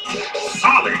go!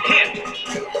 Solid hit.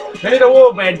 They did a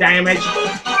little bit of damage.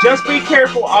 Just be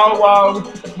careful, Owo.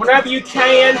 Whenever you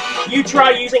can, you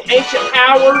try using Ancient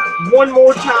Power one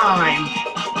more time.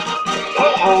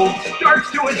 Uh-oh, starts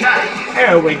to attack.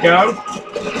 There we go.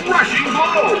 Rushing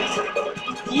blow.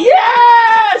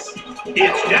 Yes!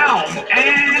 It's down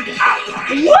and out.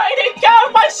 Way to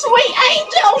go, my sweet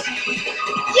angels!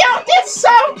 You did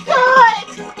so good!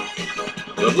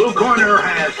 The blue corner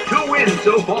has 2 wins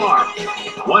so far.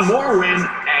 One more win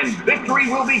and victory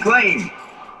will be claimed.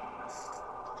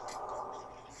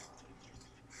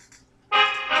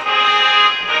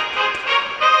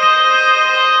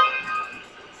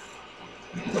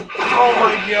 Oh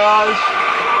my gosh.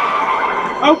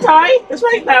 Okay, this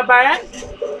ain't that bad.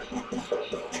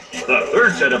 The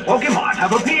third set of Pokemon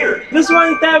have appeared. This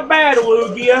ain't that bad,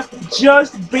 Lugia.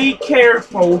 Just be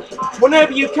careful.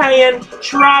 Whenever you can,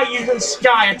 try using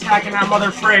Sky Attack on that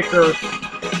mother fricker.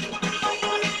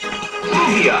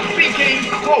 Lugia became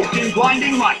cloaked in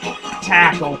blinding light.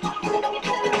 Tackle.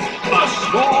 A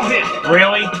small hit.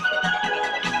 Really?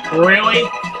 Really?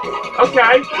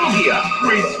 Okay. Lugia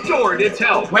restored its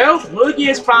health. Well, Lugia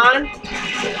is fine.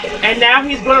 And now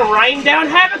he's gonna rain down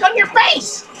havoc on your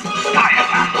face! Sky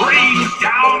Attack rains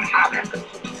down havoc.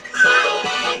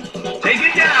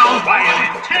 Taken down by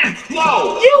an intense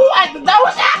blow. You like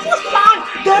those apples, Mom?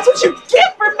 That's what you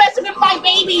get for messing with my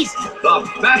babies! The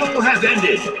battle has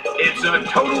ended. It's a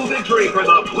total victory for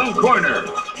the blue corner.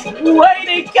 Way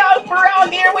to go,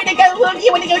 Feraligatr! Way to go,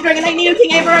 Lugia! Way to go, Dragonite Neo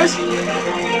King Averose!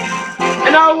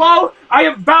 And Owo, I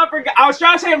about forgot. I was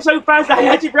trying to say him so fast I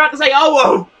actually forgot to say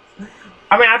Owo.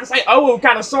 I mean, I have to say Owo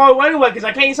kind of slow anyway because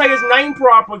I can't say his name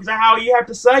properly because of how you have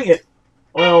to say it.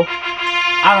 Well,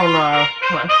 I don't know.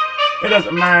 It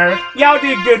doesn't matter. Y'all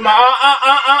did good,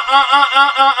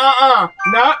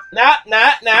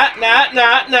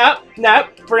 Nope.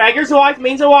 Fragger's life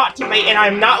means a lot to me, and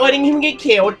I'm not letting him get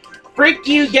killed. Frick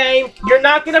you, game. You're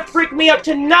not gonna frick me up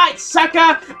tonight,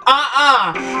 sucker.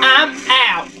 I'm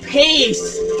out.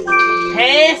 Peace.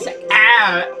 Peace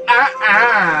out.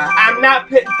 I'm not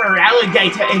putting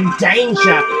Feraligatr in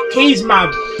danger. He's my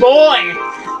boy.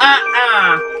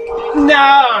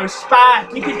 No,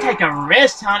 Spike, you can take a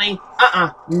rest, honey.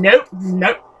 Nope.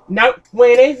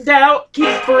 When in doubt, keep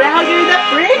Feraligatr the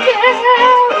frick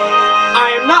out.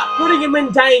 I am not putting him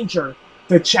in danger.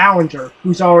 The challenger,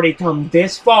 who's already come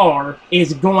this far,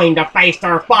 is going to face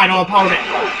their final opponent.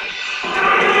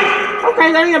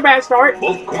 Okay, that ain't a bad start.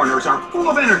 Both corners are full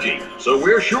of energy, so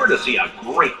we're sure to see a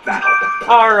great battle.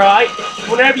 Alright,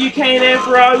 whenever you can,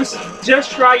 Ampharos,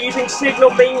 just try using Signal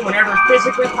Beam whenever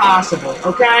physically possible,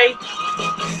 okay?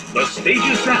 The stage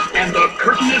is set and the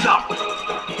curtain is up.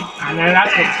 I know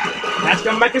that's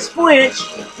gonna make us flinch.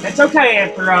 That's okay,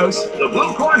 Ampharos. The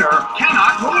blue corner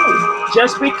cannot move.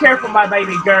 Just be careful, my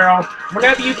baby girl.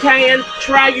 Whenever you can,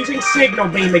 try using Signal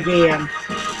Beam again.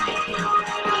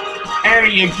 There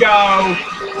you go.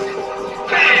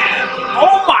 Bam!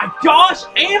 Oh my gosh,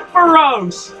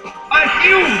 Ampharos! A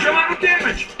huge amount of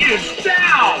damage is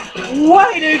down.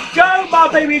 Way to go, my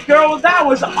baby girl. That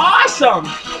was awesome.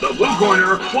 The blue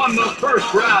corner won the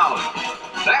first round.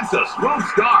 That's a smooth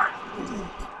start.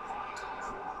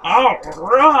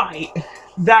 Alright.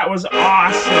 That was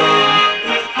awesome.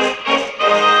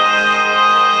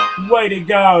 Way to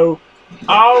go.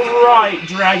 Alright,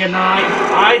 Dragonite.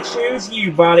 I choose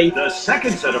you, buddy. The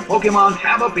second set of Pokemon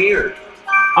have appeared.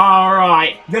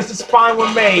 Alright, this is fine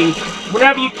with me.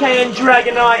 Whenever you can,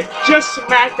 Dragonite, just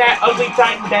smack that ugly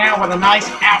thing down with a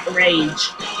nice outrage.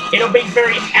 It'll be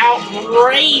very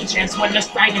outrageous when this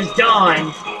thing is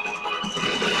done.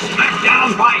 Smacked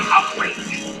down by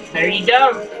outrage. There you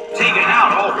go. Taken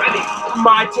out already.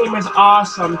 My team is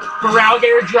awesome.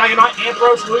 Feraligatr, Dragonite,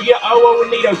 Ampharos, Lugia, Owo,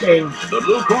 and Nidoking. The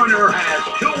blue corner has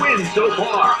 2 wins so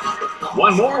far.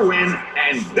 One more win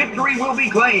and victory will be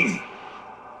claimed.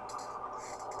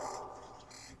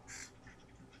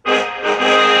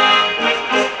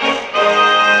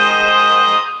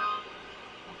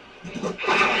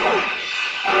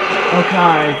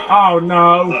 Okay. Oh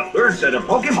no. The third set of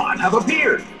Pokemon have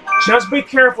appeared. Just be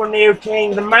careful, Neo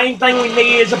King. The main thing we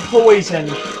need is a poison.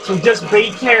 So just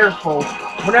be careful.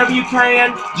 Whenever you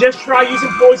can, just try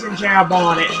using Poison Jab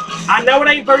on it. I know it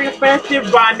ain't very effective,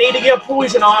 but I need to get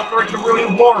poison on for it to really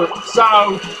work.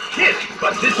 So Hit,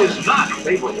 but this is not a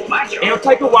favorable matchup. it'll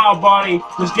take a while, buddy.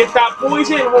 Just get that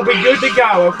poison and we'll be good to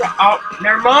go. Okay. Oh,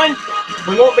 never mind.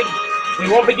 We won't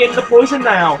be getting the poison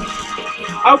now.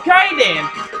 Okay then.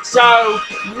 So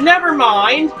never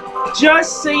mind.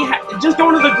 Just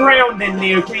go to the ground then,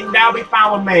 Neo King. That'll be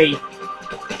fine with me.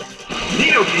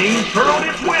 Nidoking hurled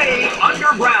its way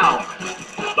underground.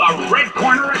 The red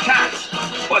corner attacks,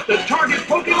 but the target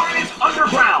Pokemon is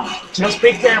underground. Just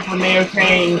be careful, Neo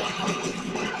King.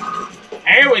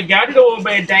 There we go. Did a little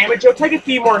bit of damage. It'll take a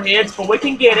few more hits, but we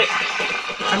can get it.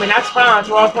 I mean, that's fine. That's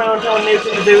what I was planning on telling Neo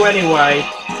King to do anyway.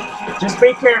 Just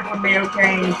be careful, Neo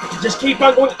King. Just keep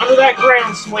on going under that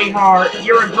ground, sweetheart.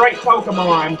 You're a great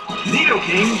Pokemon.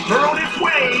 Nidoking hurled its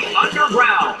way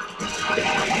underground.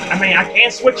 I mean, I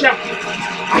can't switch out.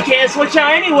 I can't switch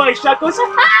out anyway, Shuckles.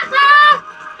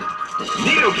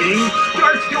 Nidoking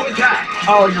starts to attack.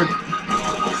 Oh, you're...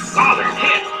 Solid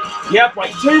hit. Yep,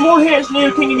 like 2 more hits,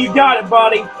 Neo King, and you got it,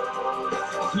 buddy.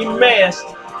 You missed.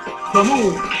 The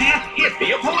move can't hit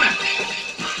the opponent.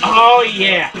 Oh,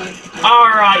 yeah.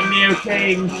 Alright, Neo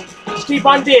King. Just keep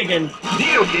on digging.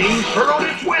 Nidoking hurled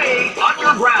its way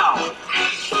underground.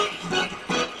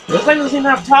 This thing doesn't even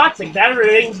have Toxic. That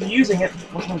really ain't using it,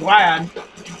 which I'm glad.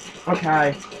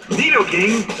 Okay.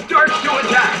 Nidoking starts to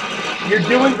attack. You're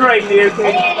doing great, Neo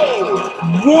King. Oh!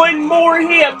 1 more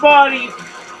hit, buddy.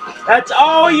 That's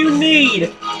all you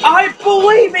need. I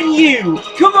believe in you.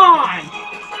 Come on.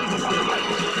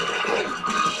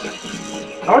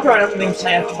 I don't even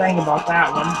say a thing about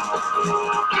that one.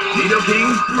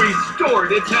 Nidoking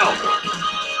restored its health.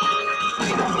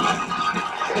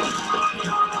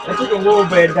 That took a little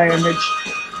bit of damage.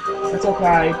 That's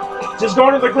okay. Just go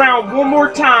to the ground 1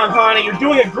 more time, honey. You're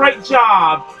doing a great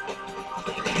job.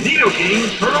 Nidoking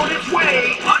hurled its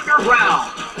way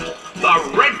underground. The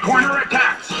red corner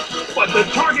attacks, but the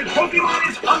target Pokemon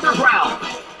is underground.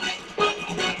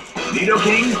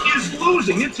 Nidoking is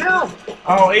losing its health.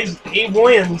 Oh, he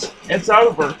wins. It's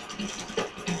over.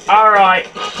 Alright,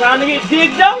 time to get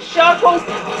digged up, Shuckles.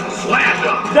 Slammed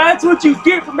up. That's what you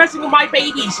get for messing with my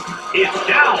babies. It's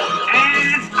down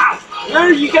and out.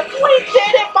 There you go. We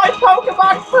did it, my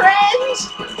Pokemon friends.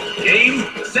 Game,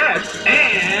 set,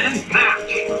 and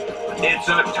match. It's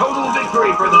a total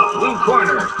victory for the blue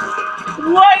corner.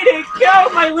 Way to go,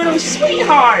 my little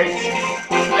sweethearts.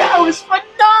 That was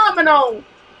phenomenal.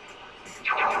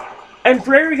 And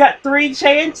Prairie got 3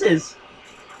 chances.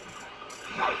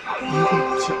 2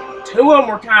 of them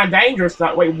were kind of dangerous.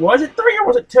 Wait, was it 3 or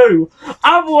was it 2?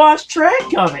 I've lost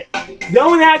track of it. The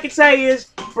only thing I can say is,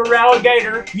 for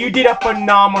Alligator, you did a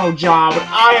phenomenal job. And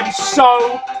I am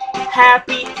so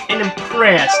happy and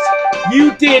impressed.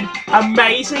 You did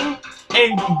amazing.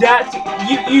 And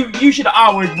you should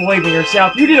always believe in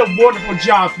yourself. You did a wonderful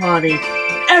job, honey.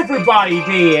 Everybody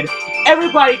did.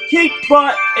 Everybody kicked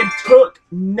butt and took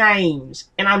names.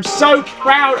 And I'm so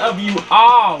proud of you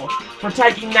all for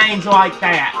taking names like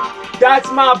that.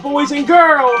 That's my boys and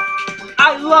girls.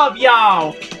 I love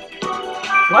y'all.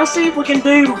 Let's see if we can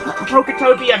do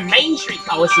Poketopia Main Street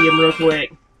Coliseum real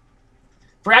quick.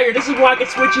 Fragger, this is where I can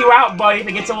switch you out, buddy, if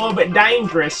it gets a little bit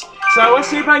dangerous. So let's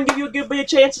see if I can give you a good bit of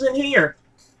chances in here.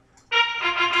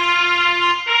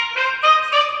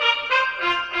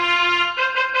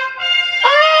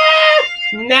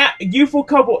 Now, Youthful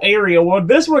Couple area. Well,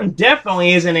 this one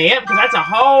definitely isn't it, because that's a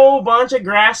whole bunch of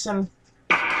grass and...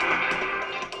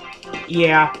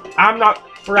 Yeah, I'm not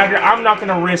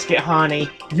gonna risk it, honey.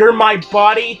 You're my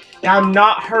buddy, and I'm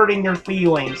not hurting your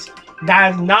feelings.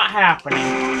 That is not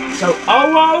happening. So,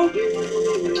 Olo...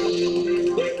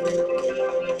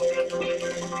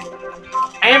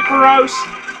 Ampharos...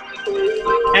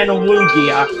 and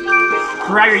Lugia.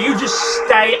 Fragger, you just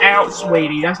stay out,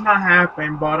 sweetie. That's not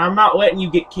happening, but I'm not letting you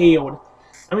get killed.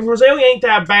 I mean, Rosalie ain't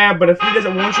that bad, but if he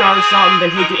doesn't one-shot or something, then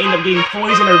he could end up getting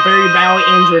poisoned or very badly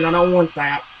injured, and I don't want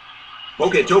that.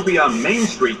 Poketopia Main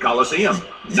Street Coliseum.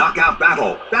 Knockout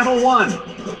battle. Battle 1.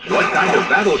 What kind of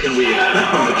battle can we expect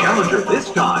from the challenger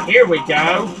this time? Here we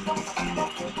go.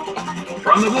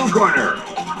 From the blue corner,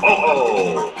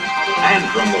 Oh-oh. And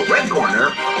from the red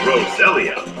corner,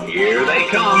 Roselia. Here they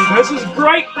come. This is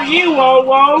great for you,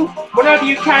 Olo. Whenever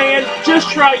you can, just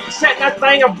try setting that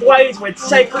thing ablaze with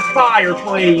sacred fire,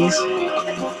 please.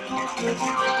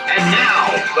 And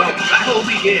now, the battle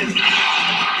begins.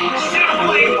 Set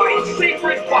ablaze by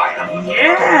sacred fire.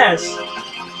 Yes!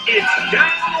 It's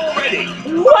down already.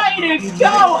 Way to go,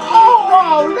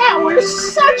 Olo! That was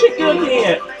such a good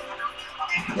hit.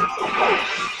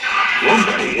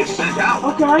 Lumbre is sent out.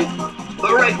 Okay.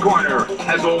 The red corner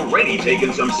has already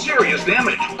taken some serious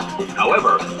damage.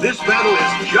 However, this battle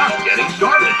is just getting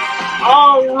started.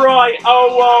 Alright,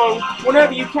 oh,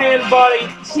 whenever you can, buddy,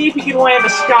 see if you can land a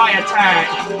sky attack.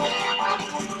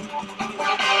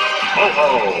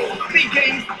 Oh,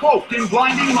 became cloaked in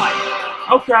blinding light.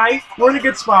 Okay, we're in a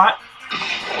good spot.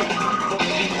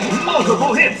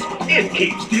 Multiple hits. It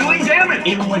keeps dealing damage.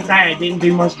 Even with that, it didn't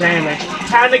do much damage.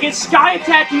 Time to get sky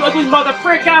attack, you ugly mother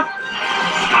fricker!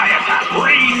 Sky attack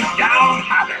rains down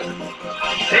havoc.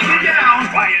 Taken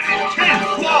down by an intense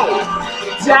blow.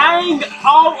 Dang!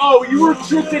 Oh, you were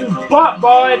kicking butt,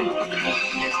 bud.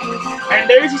 And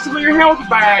there's some of your health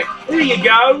back. Here you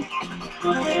go.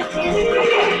 Leslie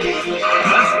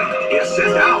is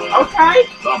sent out. Okay.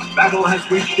 The battle has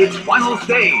reached its final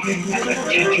stage, and the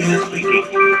tension is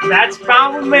peaking. That's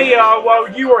fine with me,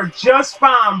 you are just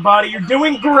fine, buddy. You're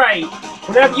doing great.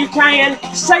 Whenever you can,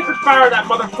 sacred fire that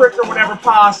mother fricker whenever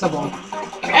possible.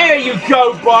 There you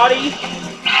go, buddy.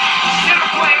 Set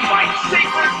aflame by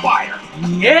sacred fire.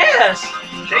 Yes.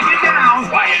 Taken down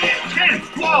by an intense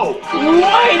blow.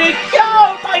 Way to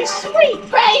go, my sweet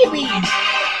babies.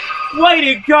 Way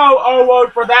to go,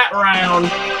 for that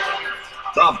round.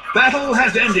 The battle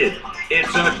has ended.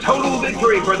 It's a total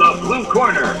victory for the blue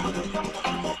corner.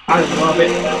 I love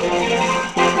it.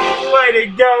 Way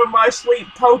to go, my sweet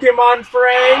Pokemon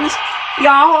friends.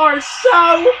 Y'all are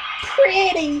so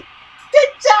pretty.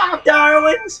 Good job,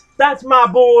 darlings. That's my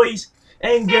boys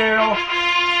and girl.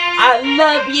 I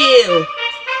love you.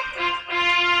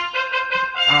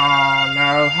 Oh,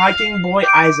 no. Hiking boy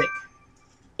Isaac.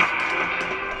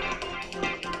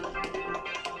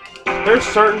 There's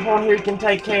certain one here you can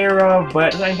take care of, but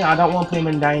at the same time, I don't want him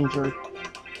in danger.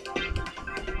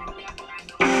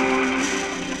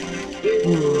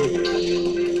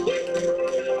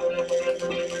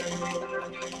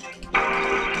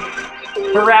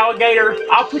 Feraligatr,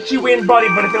 I'll put you in, buddy,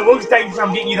 but if it looks dangerous,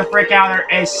 I'm getting you the frick out of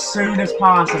there as soon as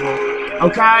possible.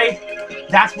 Okay?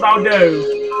 That's what I'll do.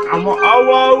 I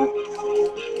want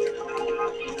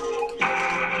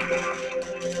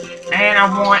and I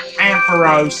want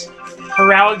Ampharos.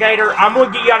 Feraligatr, I'm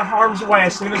gonna get you out of harm's way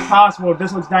as soon as possible if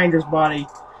this looks dangerous, buddy.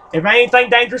 If anything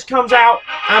dangerous comes out,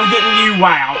 I'm getting you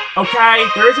out, okay?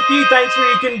 There is a few things here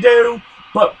you can do,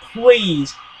 but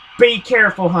please, be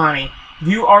careful, honey.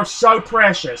 You are so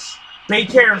precious. Be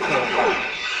careful.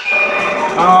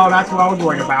 Oh, that's what I was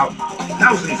worried about.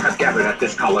 Thousands have gathered at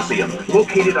this Coliseum,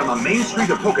 located on the main street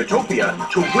of Poketopia,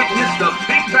 to witness the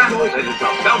big battle that is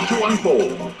about to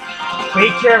unfold. Be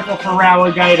careful,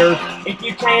 Feraligatr. If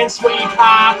you can, sweetie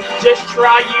pie, just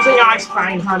try using Ice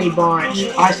Fang, honey bunch.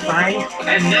 Ice Fang.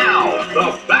 And now,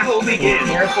 the battle begins.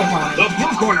 Careful, honey. The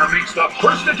blue corner makes the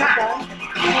first attack.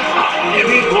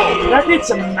 Heavy blow. That did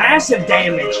some massive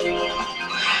damage.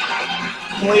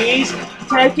 Please,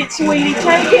 take it, sweetie,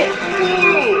 take it.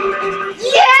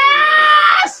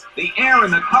 Yes! The air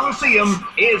in the Coliseum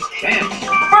is tense.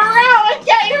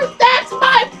 Feraligatr, that's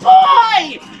my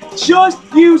boy! Just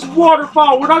use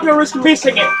Waterfall. We're not gonna risk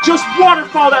missing it. Just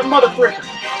Waterfall that mother fricker.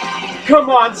 Come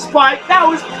on, Spike. That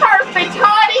was perfect,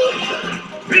 honey.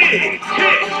 Big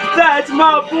hit. That's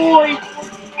my boy.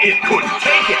 It couldn't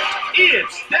take it.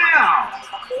 It's down.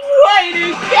 Way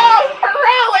to go,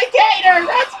 Feraligatr.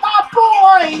 That's my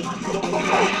boy.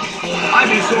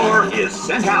 Ivysaur is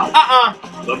sent out.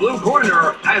 The blue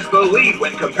corner has the lead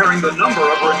when comparing the number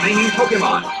of remaining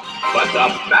Pokemon. But the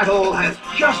battle has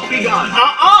just begun.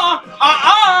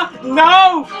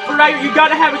 No! Feraligatr, you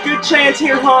gotta have a good chance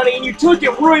here, honey, and you took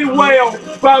it really well,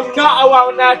 but I'm not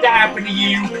allowing that to happen to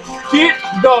you. Get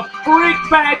the freak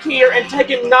back here and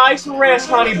take a nice rest,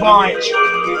 honey bunch.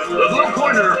 The blue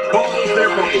corner calls their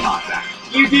Pokemon back.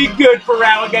 You did good,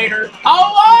 Feraligatr.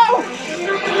 Oh,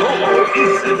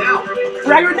 is sent out.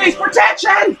 Feraligatr needs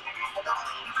protection!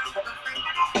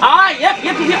 Yep.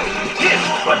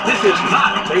 Yes, but this is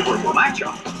not a favorable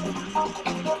matchup.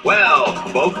 Well,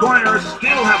 both corners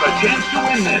still have a chance to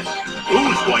win this.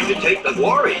 Who's going to take the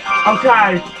glory?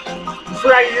 Okay.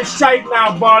 Feraligatr, you're safe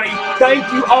now, buddy.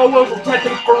 Thank you all for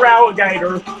protecting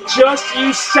Feraligatr. Just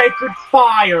use Sacred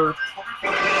Fire.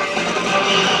 Set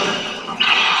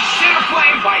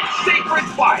aflame by Sacred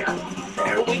Fire.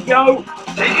 There we go.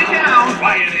 Taken down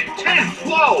by an intense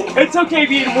blow. It's okay if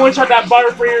you didn't one-shot that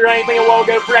Butterfree or anything a while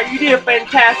ago, Feraligatr. You did a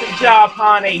fantastic job,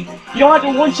 honey. You don't have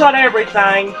to one-shot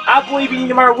everything. I believe in you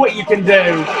no matter what you can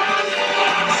do.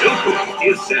 Silcoon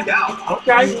is sent out.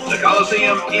 Okay. The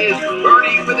Coliseum is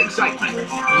burning with excitement.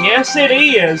 Yes, it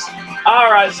is.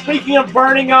 Alright, speaking of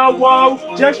burning,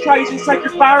 just try using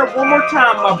Sacred Fire one more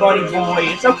time, my buddy boy.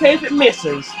 It's okay if it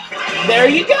misses. There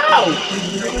you go.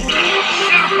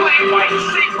 Shadowplane by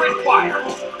Sacred Fire.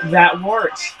 That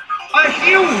works. A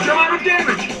huge amount of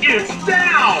damage. It's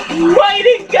down. Way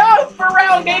to go for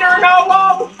Alligator and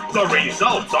Owo. The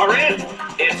results are in.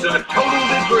 It's a total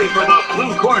victory for the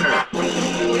blue corner.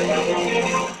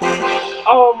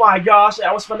 Oh my gosh,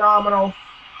 that was phenomenal.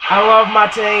 I love my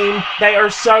team. They are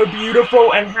so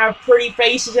beautiful and have pretty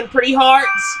faces and pretty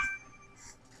hearts.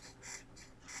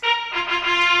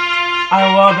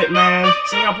 I love it, man.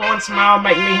 Seeing a one smile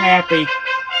make me happy.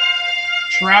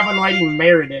 Traveling Lady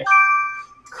Meredith.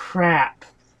 Crap.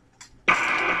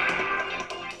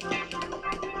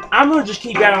 I'm gonna just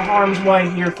keep you out of harm's way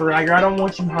here, Fragger. I don't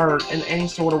want you hurt in any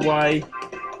sort of way.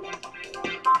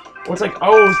 What's like,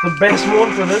 oh, it's the best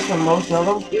one for this one, most of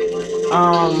them.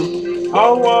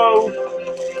 Oh, whoa.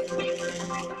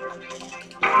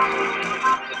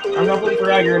 I'm gonna put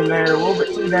Fragger in there, a little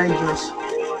bit too dangerous.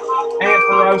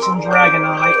 Ampharos and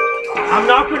Dragonite. I'm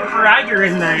not putting Fragger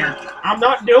in there. I'm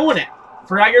not doing it.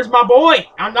 Fragger's my boy.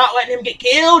 I'm not letting him get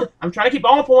killed. I'm trying to keep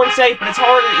all points safe, but it's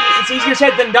harder. It's easier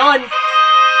said than done.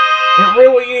 It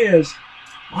really is.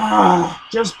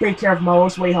 Just be careful, my little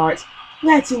sweethearts.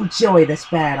 Let's enjoy this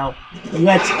battle.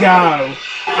 Let's go.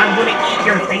 I'm gonna eat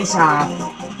your face off.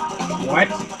 What?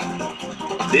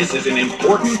 This is an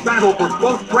important battle for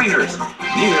both trainers.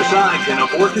 Neither side can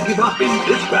afford to give up in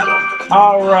this battle.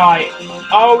 Alright.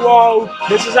 Oh, whoa.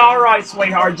 This is alright,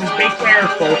 sweetheart. Just be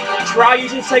careful. Try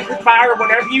using Sacred Fire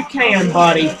whenever you can,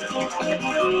 buddy.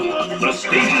 The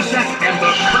stage is set and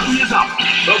the curtain is up.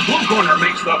 The blue corner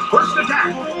makes the first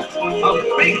attack.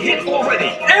 A big hit already.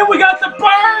 And we got the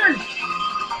burn!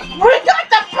 We got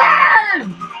the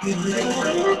burn!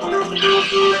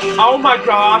 Oh my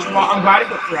gosh. Well, I'm glad I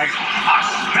put Fragger. A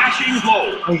smashing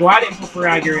blow. I'm glad I put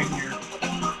Fragger in here.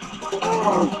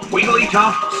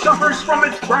 Wigglytuff suffers from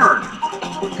its burn.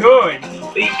 Good.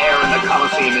 The air in the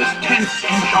Coliseum is tense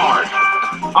and charged.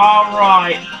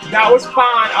 Alright. That was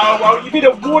fine. Oh, well, you did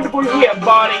a wonderful hit,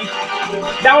 buddy.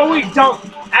 That way we don't...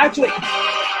 Actually,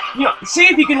 you know, see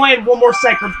if you can land one more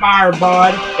Sacred Fire,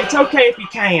 bud. It's okay if you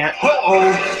can't.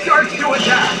 Uh-oh, starts to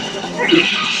attack.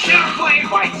 Shadowplane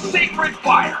by Sacred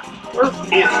Fire.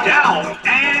 It's down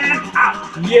and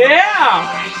out.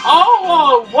 Yeah!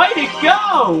 Oh, way to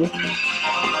go!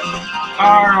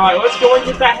 Alright, let's go and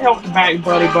get that health back,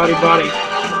 buddy.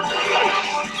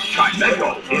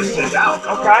 Chimecho is sent out.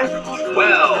 Okay.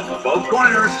 Well, both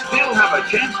corners still have a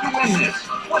chance to win this.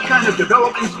 What kind of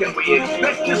developments can we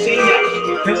expect to see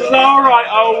next? This is alright,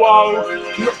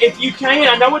 If you can,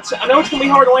 I know it's gonna be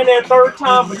hard to land that a third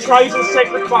time, but try using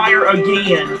Sacred Fire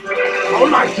again. Oh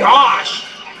my gosh!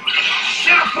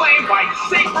 Shadowplane by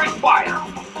Sacred Fire.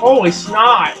 Holy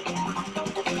snot!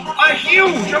 A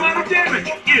huge amount of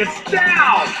damage. It's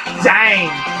down. Dang!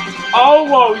 Oh,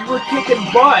 whoa, you were kicking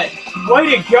butt.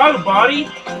 Way to go, buddy.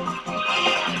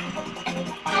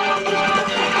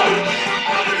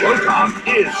 Rotom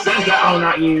is sent out. Oh,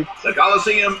 not you. The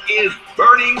Coliseum is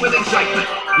burning with excitement.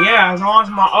 Yeah, as long as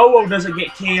my Owo doesn't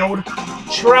get killed.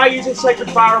 Try using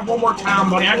Sacred Fire one more time,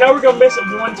 buddy. I know we're gonna miss it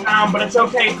one time, but it's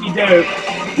okay if you do.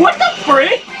 What the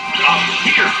frick? A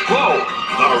fierce blow.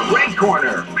 The red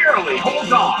corner barely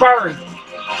holds on. Burn.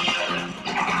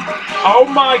 Oh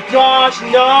my gosh,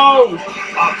 no!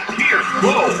 A fierce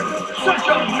blow. Such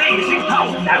amazing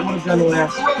power. That would have done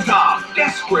less. Rotom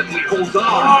desperately holds on.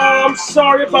 Oh, I'm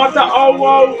sorry about the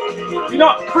Owo. You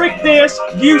know, frick this.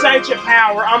 Use Ancient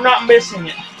Power. I'm not missing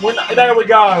it. There we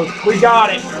go. We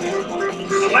got it.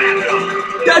 Slam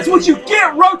him. That's what you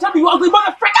get, Rotom, you ugly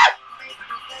motherfucker!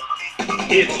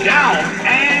 It's down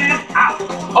and out.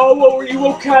 Oh, are you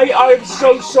okay? I am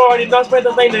so sorry. I did not spend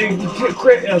the thing to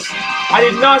crit us. I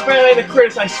did not spend the thing to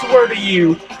crit us, I swear to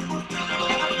you.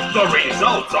 The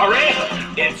results are in.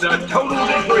 It's a total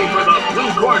victory for the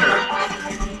blue corner.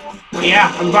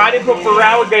 Yeah, I'm glad they put for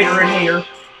Alligator in here.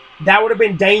 That would have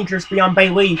been dangerous beyond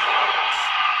belief.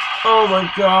 Oh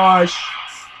my gosh.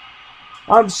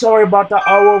 I'm sorry about the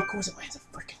of course it lands a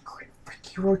freaking crit.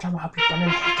 Frick you, Rotom, I hope you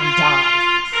don't fucking die.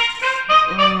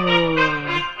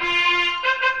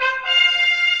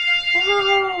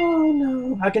 Oh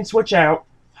no. I can switch out.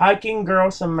 Hiking Girl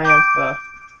Samantha.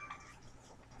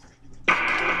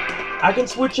 I can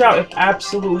switch out if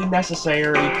absolutely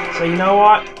necessary. So you know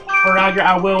what? Fragger,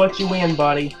 I will let you in,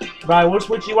 buddy. But I will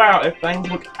switch you out if things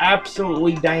look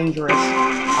absolutely dangerous.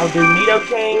 I'll do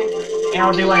Nidoking and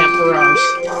I'll do Ampharos.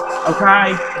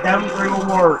 Okay? Them three will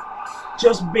work.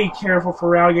 Just be careful,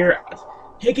 Fragger.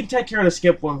 He can take care of the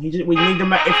skip one. We need to if we miss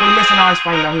an Ice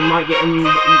Flame, though, he might get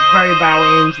very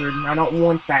badly injured, and I don't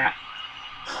want that.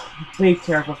 Be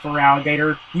careful, for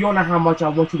Alligator. You don't know how much I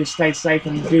want you to stay safe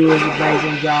and do an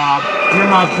amazing job. You're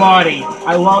my buddy.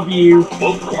 I love you.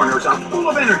 Both corners are full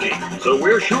of energy, so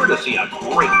we're sure to see a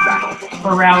great battle.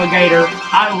 For Alligator,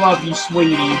 I love you,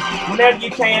 sweetie. Whenever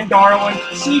you can, darling,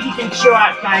 see if you can chill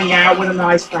that thing out with a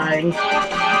nice thing.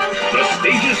 The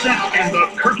stage is set and the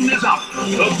curtain is up.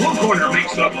 The blue corner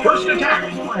makes the first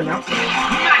attack.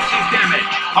 Massive damage.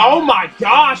 Oh my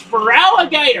gosh, for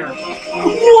Alligator!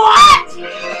 What?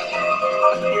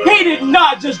 He did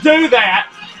not just do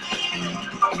that!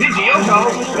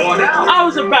 Pidgeotto, go down. I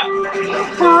was about...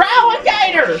 For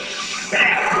Alligator!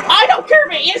 I don't care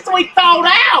if it instantly thawed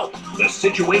out! The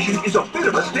situation is a bit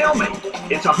of a stalemate.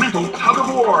 It's a mental tug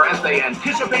of war as they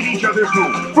anticipate each other's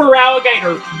moves. For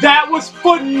Alligator, that was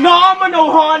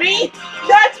phenomenal, honey!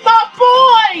 That's my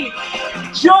boy!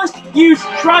 Just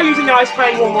try using the ice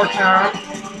fang one more time.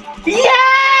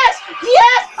 Yes!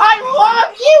 Yes! I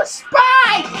love you,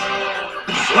 Spike!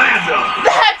 Slammed him.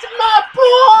 That's my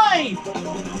boy!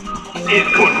 It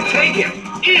couldn't take him.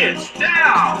 It's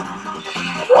down.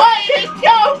 Way to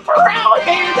go, for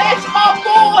Alligator! That's my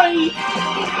boy!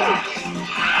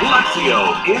 Luxio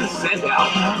is sent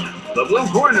out. The blue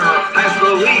corner has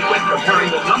the lead when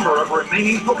comparing the number of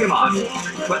remaining Pokemon,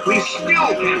 but we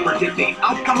still can't predict the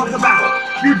outcome of the battle.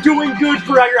 You're doing good,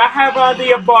 Fragger. I have an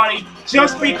idea, buddy.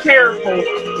 Just be careful.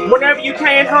 Whenever you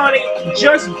can, honey,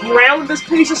 just ground this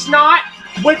piece of snot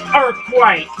with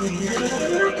Earthquake.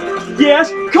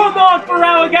 Yes, come on, for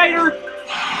Alligator.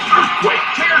 Earthquake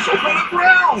tears open the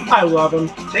ground. I love him.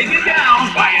 Taken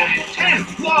down by an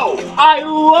intense blow. I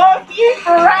love you,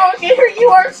 For Alligator, you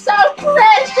are so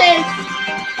precious!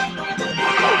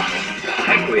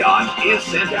 Kecleon is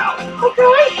sent out.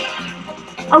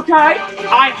 Okay,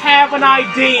 I have an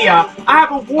idea. I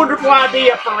have a wonderful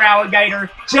idea, for Alligator.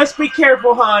 Just be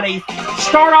careful, honey.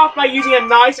 Start off by using a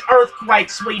nice Earthquake,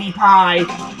 sweetie pie.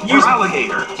 For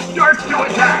Alligator starts to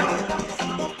attack.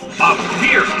 A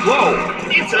fierce blow.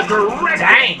 It's a direct...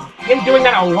 Dang, him doing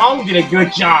that alone did a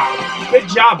good job. Good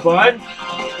job, bud.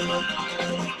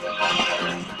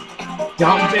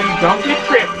 Don't get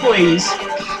tripped, please.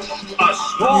 A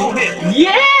small hit.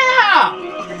 Yeah!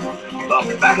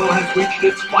 The battle has reached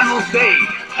its final stage,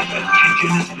 and the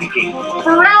tension is peaking.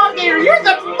 For Alligator, you're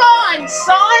the fun,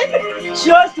 son!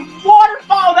 Just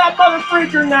waterfall that mother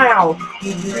freaker now!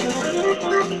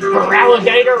 For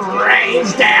Alligator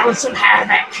rains down some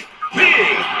havoc. Big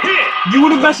hit! You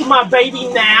wanna mess with my baby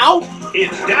now?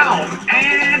 It's down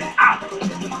and out.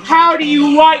 How do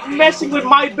you like messing with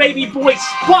my baby boy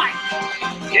Spike?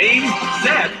 Game,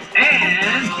 set,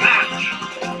 and match.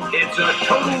 It's a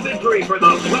total victory for the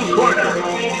blue corner.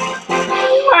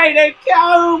 Way to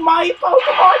go, my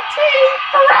Pokemon team!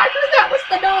 Fragger, that was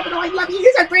phenomenal! I love you,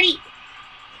 you're so pretty!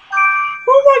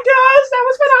 Oh my gosh, that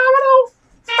was phenomenal!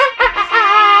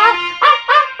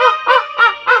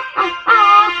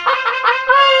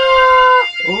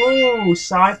 Ooh,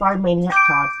 Sci-Fi Maniac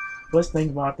Todd. Let's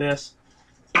think about this.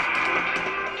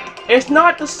 It's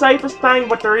not the safest thing,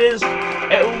 but there is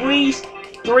at least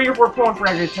 3 or 4 points for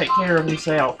Fragger to take care of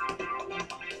himself.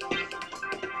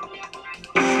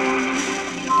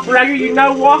 Fragger, you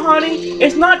know what, honey?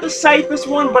 It's not the safest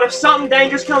one, but if something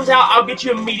dangerous comes out, I'll get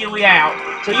you immediately out.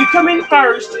 So you come in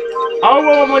first. Oh,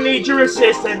 well, I'm gonna need your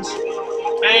assistance.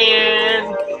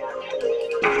 And...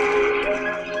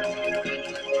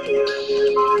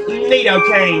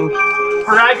 Nidoking.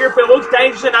 Fragger, if it looks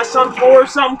dangerous and some floor or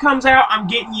something comes out, I'm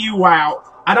getting you out.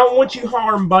 I don't want you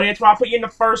harmed, buddy. That's why I put you in the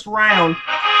first round.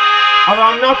 Although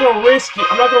I'm not gonna risk it.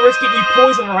 I'm not gonna risk getting you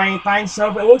poisoned or anything. So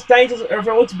if it looks dangerous, or if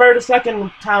it looks better the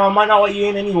second time, I might not let you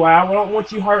in anyway. I don't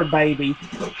want you hurt, baby.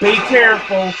 Be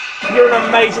careful. You're an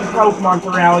amazing Pokemon,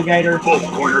 for Alligator. Both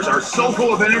corners are so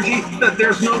full of energy that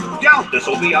there's no doubt this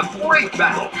will be a great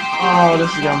battle. Oh,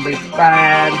 this is gonna be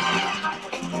bad.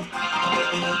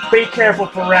 Be careful,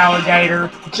 for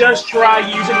Alligator. Just try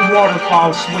using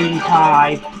Waterfall, sweetie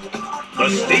pie. The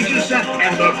stage is set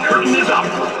and the curtain is up.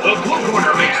 The blue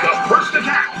corner makes the first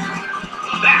attack.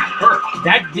 That hurt.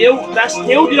 That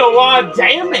still did a lot of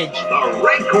damage. The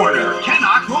red corner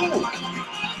cannot move.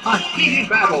 A heated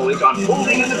battle is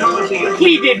unfolding in the Colosseum.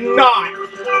 He did not.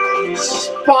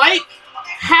 Spike,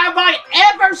 have I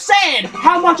ever said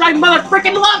how much I mother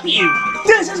freaking love you?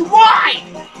 This is why.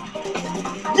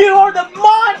 You are the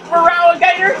mod, for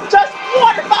Alligator. Just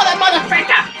waterfall that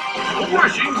motherfucker.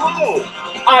 Rushing blow.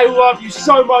 I love you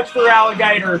so much, for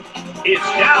Alligator. It's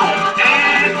down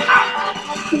and out.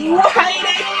 Way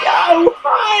to go,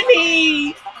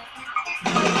 honey!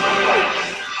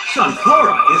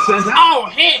 Sunflora is sent out. Oh,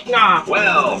 heck nah!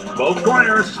 Well, both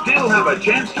corners still have a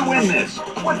chance to win this.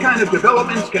 What kind of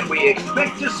developments can we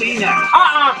expect to see next?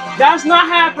 That's not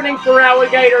happening for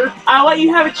Alligator. I'll let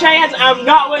you have a chance. I'm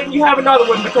not letting you have another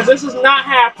one because this is not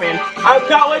happening. I'm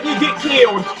not letting you get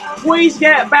killed. Please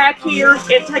get back here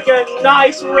and take a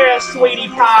nice rest, sweetie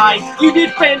pie. You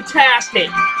did fantastic.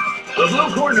 The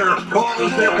blue corner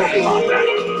calls their Pokemon back.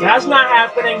 That's not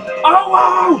happening.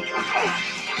 Oh!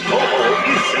 Ho-Oh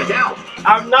is sent out.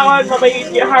 I'm not letting my babies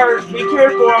get hurt. Be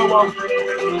careful, Olo.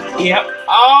 Yep.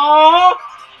 Oh!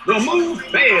 The move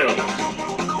fails.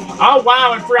 Oh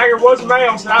wow, and Fragger was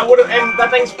male, so that would have, and that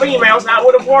thing's female, so that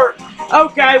would have worked.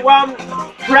 Okay, well,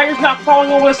 Fragger's not falling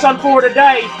in with Sunflora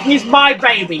today. He's my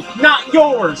baby, not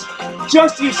yours.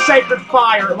 Just use Sacred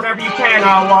Fire whenever you can,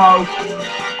 Olo.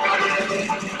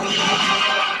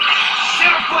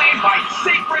 Shadow Flame by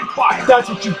Sacred Fire. That's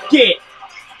what you get.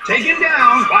 Taken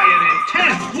down by an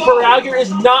intense blow. Fragger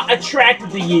is not attracted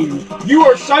to you. You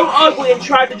are so ugly and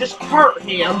tried to just hurt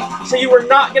him, so you were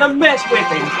not gonna mess with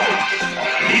him.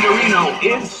 Nidorino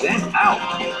is sent out.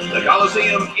 The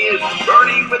Coliseum is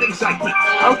burning with excitement.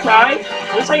 Okay,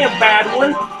 this ain't a bad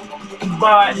one,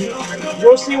 but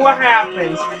we'll see what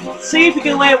happens. See if you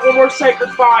can land one more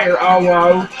Sacred Fire,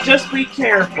 Olo. Just be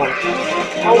careful.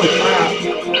 Holy crap.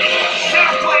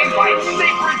 Shadow Flame by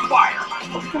Sacred Fire.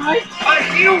 Okay. A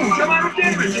huge amount of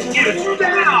damage is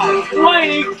down.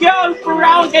 Way to go for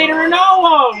Alligator and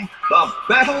Olo! The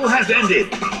battle has ended.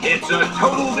 It's a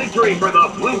total victory for the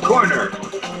blue corner.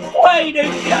 Way to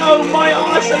go, my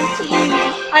awesome team!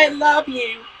 I love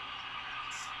you.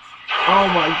 Oh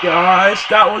my gosh,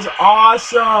 that was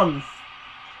awesome!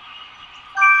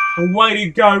 Way to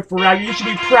go, Fragger. You should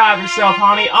be proud of yourself,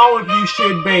 honey. All of you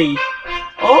should be.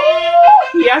 Oh,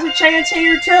 he has a chance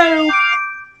here, too.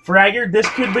 Fragger, this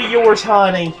could be yours,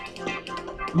 honey.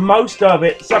 Most of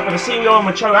it, except for the Celio and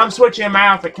Machoke. I'm switching him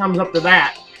out if it comes up to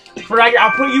that. Fragger, I'll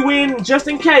put you in just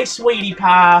in case, sweetie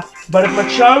pie. But if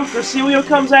Machoke or Celio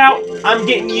comes out, I'm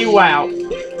getting you out.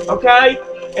 Okay?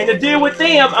 And to deal with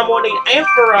them, I'm going to need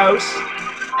Ampharos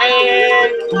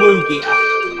and Lugia.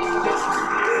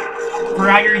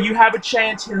 Fragger, you have a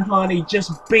chance here, honey.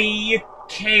 Just be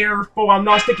careful. I'm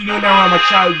not sticking you in there on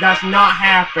Machoke. That's not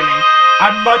happening.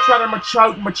 I'd much rather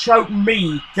Machoke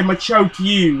me than Machoke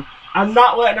you. I'm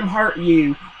not letting him hurt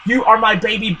you. You are my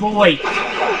baby boy.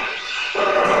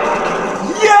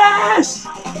 Yes!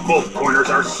 Both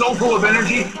corners are so full of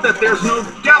energy that there's no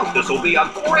doubt this will be a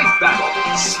great battle.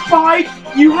 Spike,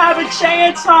 you have a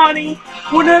chance, honey.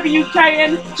 Whenever you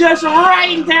can, just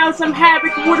rain down some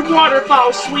Havoc Wood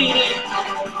Waterfall, sweetie.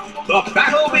 The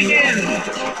battle begins.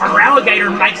 Our Alligator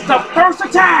makes the first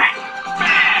attack.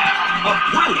 A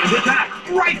brilliant attack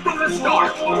right from the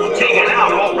start. Taken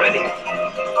out already.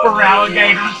 For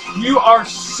Alligator, you are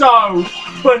so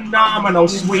phenomenal,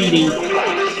 sweetie.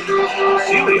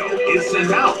 Celio is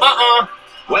sent out.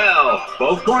 Well,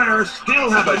 both corners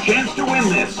still have a chance to win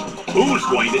this. Who's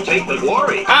going to take the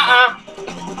glory?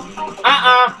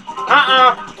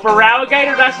 For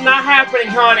Alligator, that's not happening,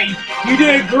 honey. You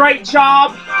did a great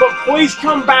job, but please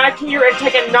come back here and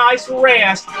take a nice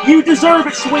rest. You deserve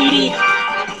it, sweetie.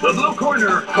 The blue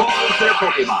corner calls their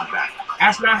Pokemon back.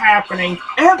 That's not happening.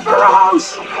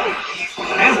 Ampharos!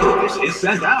 Ampharos is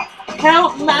sent out.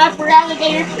 Help my for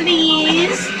Alligator,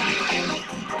 please.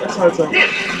 That's how it's like.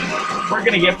 We're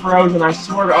gonna get frozen, I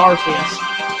swear to Arceus.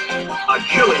 A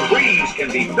chilling breeze can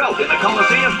be felt in the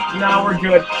Coliseum. No, we're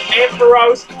good.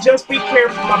 Ampharos, just be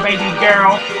careful, my baby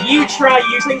girl. You try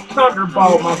using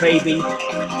Thunderbolt, my baby.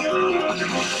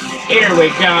 Here we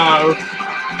go.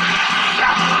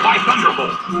 By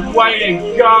Thunderbolt. Way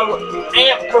to go,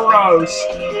 Ampharos.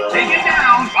 Taken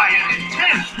down by an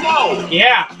intense blow.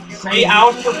 Yeah, see, I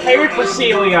was prepared for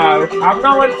Celio. I'm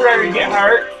not letting Fragger get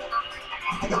hurt.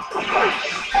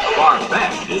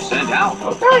 Farfetch'd is sent out.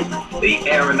 Okay. The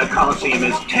air in the Coliseum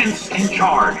is tense and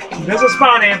charged. This is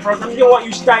fine, Ampharos. I'm gonna let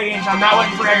you stay in, so I'm not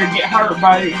letting Fragger get hurt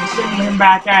by sending him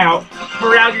back out.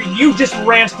 Fragger, you just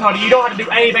rest, honey. You don't have to do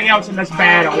anything else in this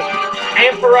battle.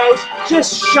 Ampharos,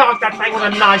 just shock that thing with a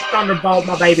nice Thunderbolt,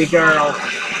 my baby girl.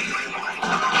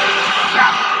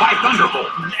 By Thunderbolt.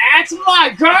 That's my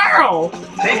girl!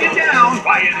 Taken down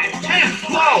by an intense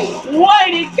blow.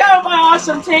 Way to go, my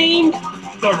awesome team!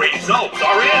 The results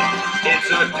are in.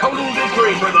 It's a total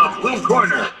victory for the blue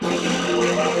corner.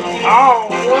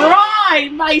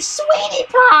 Alright, my sweetie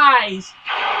pies!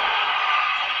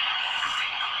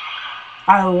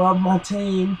 I love my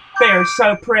team. They are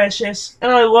so precious.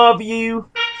 And I love you.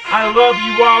 I love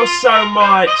you all so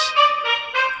much.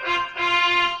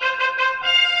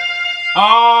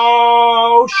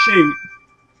 Oh, shoot.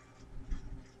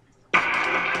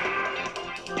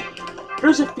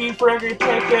 There's a few Fragger to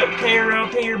take care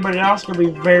of here, but it also can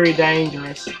be very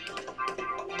dangerous.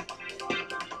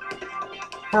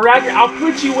 Fragger, I'll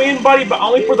put you in, buddy, but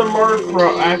only for the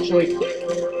Murkrow, actually.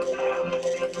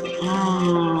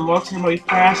 What's gonna be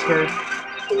faster?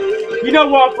 You know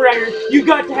what, Fragger? You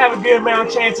got to have a good amount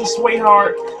of chances,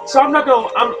 sweetheart. So I'm not gonna.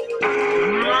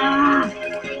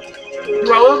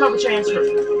 Well, we'll have a chance for.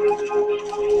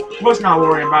 Let's not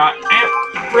worry about it.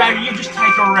 Fragger, you just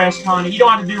take a rest, honey. You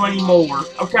don't have to do any more,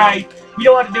 okay? You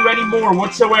don't have to do any more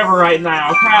whatsoever right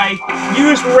now, okay?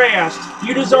 You just rest.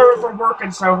 You deserve it for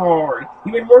working so hard.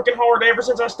 You've been working hard ever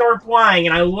since I started playing,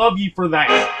 and I love you for that.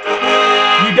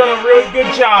 You've done a really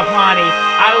good job, honey.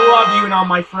 I love you and all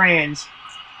my friends.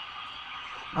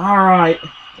 Alright,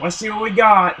 let's see what we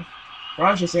got. I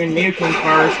was just in Nidoking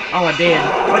first. Oh, I did.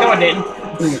 Oh, no, I didn't.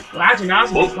 Well, actually, no,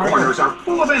 Both corners are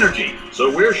full of energy, so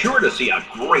we're sure to see a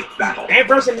great battle.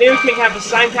 Ampharos and Nidoking have the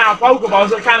same kind of Pokeballs,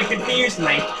 so it kind of confused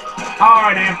me.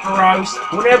 Alright, Ampharos.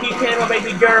 Whenever you can, my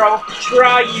baby girl,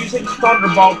 try using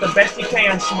Thunderbolt the best you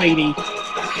can, sweetie.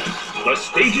 The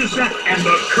stage is set and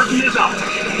the curtain is up.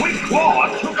 Quick Claw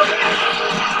took a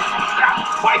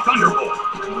bat by Thunderbolt.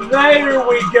 There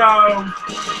we go.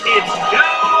 It's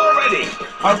down already.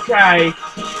 Okay.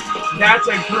 That's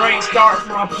a great start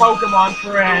for my Pokemon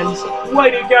friends. Way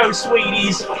to go,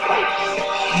 sweeties.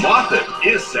 Mothit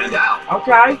is sent out.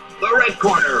 Okay. The red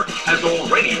corner has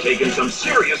already taken some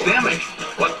serious damage,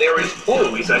 but there is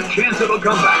always a chance it'll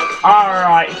come back.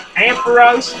 Alright,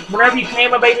 Ampharos, whenever you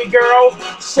can, my baby girl,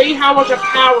 see how much a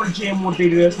power gem would be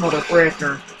to this mother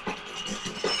fricker.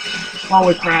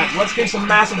 Holy crap, let's do some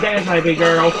massive damage, my baby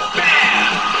girl.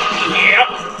 Yep.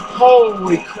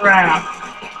 Holy crap.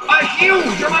 A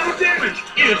huge amount of damage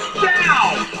is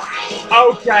down.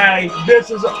 Okay, this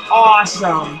is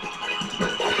awesome.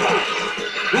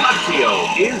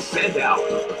 Luxio is sent out.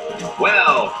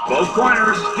 Well, both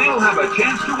corners still have a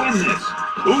chance to win this.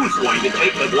 Who's going to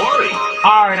take the glory?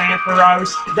 Alright,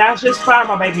 Ampharos, that's just fine,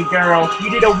 my baby girl. You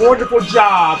did a wonderful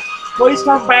job. Please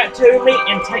come back to me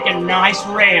and take a nice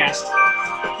rest.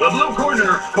 The blue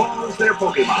corner calls their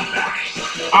Pokemon back.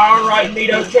 Alright,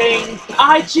 Nidoking,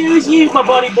 I choose you, my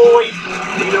buddy boy.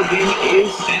 Nidoking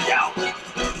is sent out.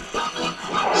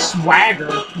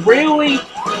 Swagger? Really?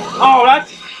 Oh,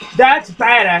 that's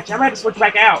bad, actually. I'm gonna have to switch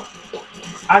back out.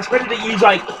 I expected to use,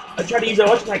 I tried to use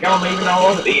Electric Attack on me, even though I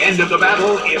wasn't. The end of the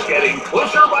battle is getting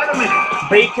closer by the minute.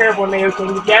 Be careful,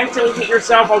 Nidoking. If you accidentally hit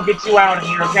yourself, I'll get you out of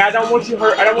here, okay? I don't want you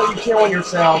hurt. I don't want you killing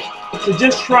yourself. So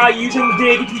just try using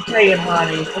Dig if you can,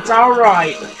 honey. It's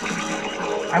alright.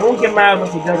 I won't get mad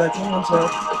if he does that to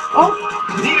himself. Oh!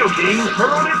 Nidoking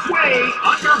hurled its way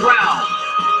underground.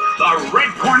 The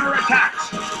red corner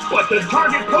attacks, but the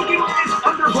target Pokemon is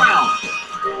underground.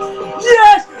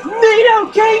 Yes!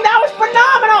 Nidoking! That was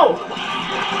phenomenal!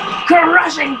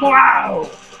 Crushing blow!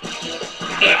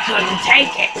 It couldn't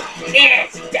take it.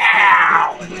 It's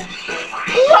down!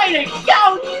 Way to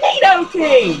go,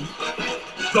 Nidoking!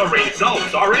 The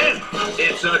results are in.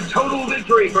 It's a total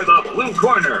victory for the blue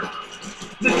corner.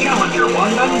 The challenger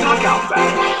won the knockout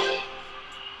battle.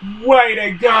 Way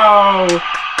to go!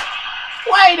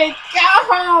 Way to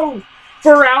go!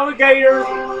 For Alligator,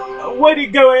 way to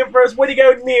go, Ampharos, way to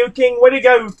go, Nidoking, way to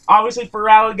go, obviously, for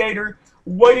Alligator,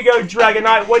 way to go,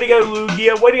 Dragonite, way to go,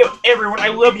 Lugia, way to go, everyone, I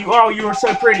love you all, you are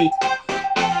so pretty.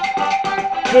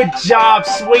 Good job,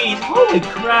 sweet. Holy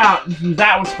crap,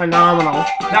 that was phenomenal.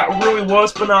 That really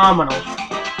was phenomenal.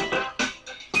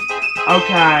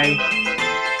 Okay.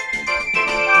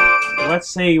 Let's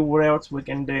see what else we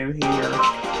can do here.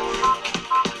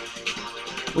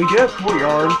 We do have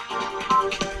Courtyard.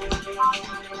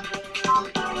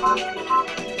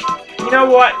 You know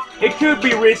what? It could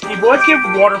be risky, but let's give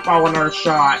Waterfall another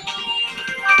shot.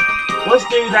 Let's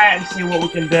do that and see what we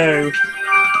can do.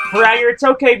 Fragger, it's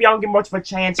okay if y'all don't get much of a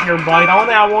chance here, buddy. The only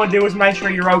thing I want to do is make sure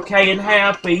you're okay and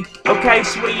happy. Okay,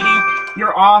 sweetie?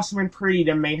 You're awesome and pretty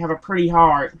to me. Have a pretty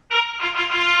heart.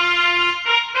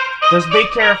 Just be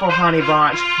careful, honey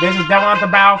bunch. This is definitely not the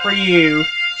battle for you.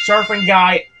 Surfing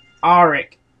guy,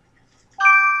 Auric.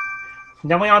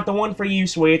 Definitely not the one for you,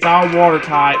 sweet. It's all water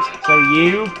types. So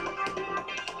you,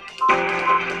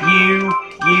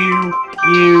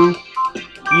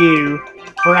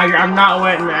 Fragger, I'm not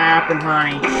letting that happen,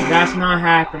 honey. That's not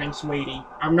happening, sweetie.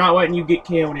 I'm not letting you get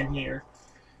killed in here.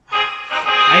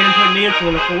 I even put Nidoking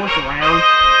in the 4th round.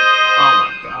 Oh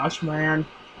my gosh, man.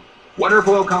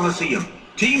 Waterfall Coliseum.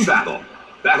 Team battle.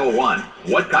 Battle 1.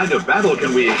 What kind of battle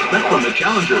can we expect from the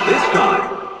challenger this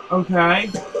time? Okay.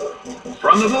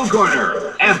 From the blue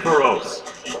corner, Ampharos.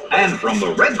 And from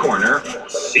the red corner,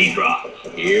 Seadra.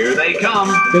 Here they come.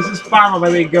 This is final,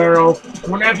 baby girl.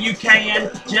 Whenever you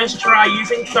can, just try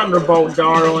using Thunderbolt,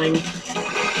 darling.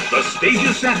 The stage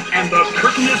is set and the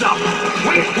curtain is up.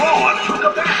 Withdraw to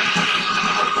the back.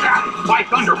 Zapped by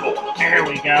Thunderbolt. There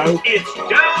we go. It's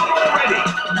down already.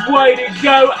 Way to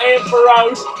go,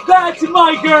 Ampharos. That's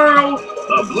my girl.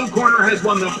 The blue corner has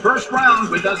won the first round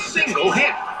with a single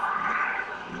hit.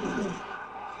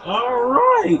 All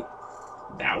right.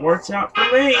 That works out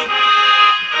for me.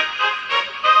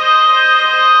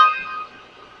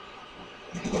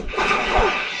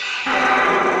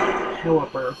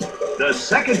 Helper. The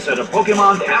second set of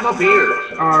Pokemon have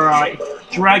appeared. Alright,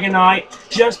 Dragonite,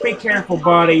 just be careful,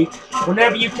 buddy.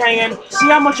 Whenever you can, see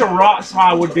how much a Rock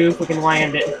Slide would do if we can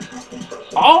land it.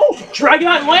 Oh,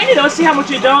 Dragonite landed! Let's see how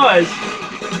much it does.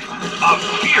 A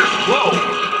fierce blow.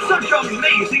 Such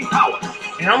amazing power.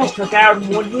 It almost took out in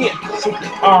one hit.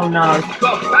 Oh no.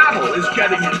 The battle is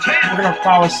getting We're intense. gonna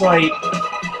fall asleep.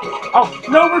 Oh,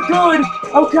 no, we're good!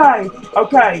 Okay,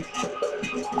 okay.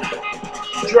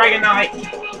 Dragonite.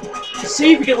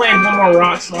 See if you can land one more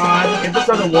Rock Slide. If this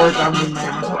doesn't work, I'm gonna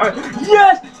mad myself.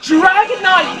 Yes!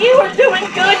 Dragonite! You are doing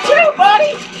good too,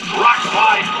 buddy! Rock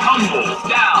Slide tumbles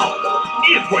down.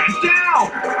 It went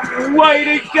down. Way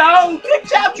to go! Good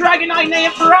job, Dragonite and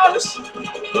Ampharos!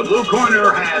 The blue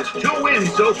corner has 2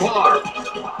 wins so far.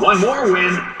 One more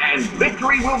win and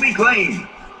victory will be claimed.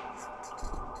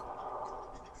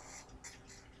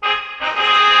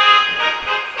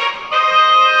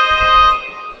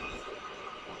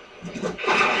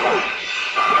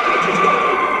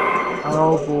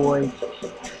 Oh boy.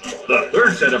 The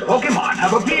third set of Pokemon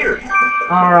have appeared.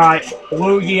 Alright,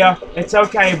 Lugia, it's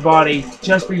okay, buddy.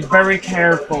 Just be very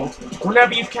careful.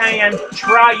 Whenever you can,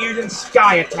 try using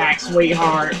Sky Attack,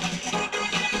 sweetheart.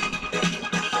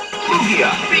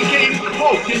 Lugia became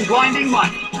cloaked in blinding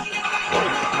light.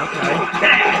 Okay.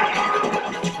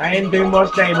 I didn't do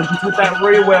much damage. You took that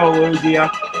really well, Lugia.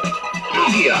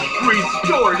 Lugia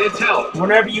restored its health.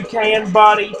 Whenever you can,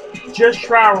 buddy, just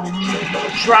try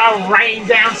rain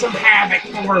down some havoc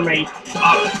for me.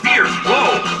 A fierce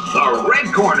blow. The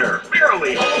red corner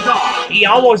barely holds on. He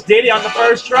almost did it on the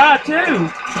first try, too.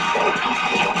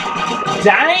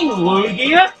 Dang,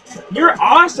 Lugia. You're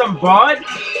awesome, bud.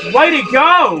 Way to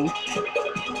go.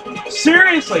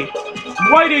 Seriously.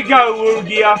 Way to go,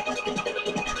 Lugia.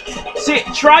 See,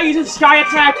 try using Sky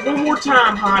Attack one more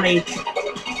time, honey.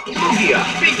 Lugia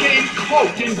became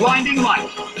cloaked in blinding light.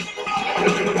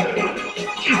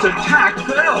 Its attack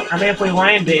fell. I mean, if we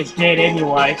land it, it's dead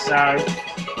anyway, so...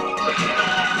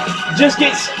 Just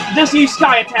use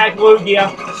Sky Attack,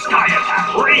 Lugia. Sky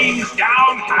Attack rains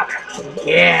down havoc.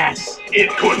 Yes.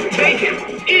 It couldn't take him.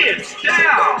 It's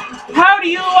down. How do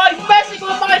you like messing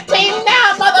with my team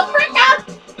now, motherfricker?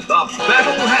 The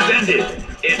battle has ended.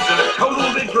 It's a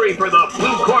total victory for the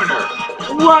blue corner.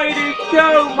 Way to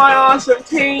go, my awesome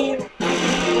team.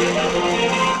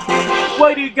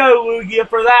 Way to go, Lugia,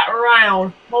 for that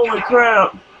round. Holy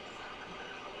crap.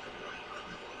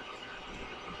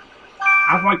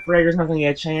 I feel like Fragger's not going to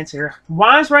get a chance here.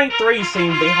 Why does rank 3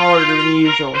 seem to be harder than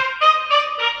usual?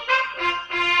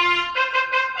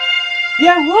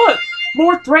 Yeah, look!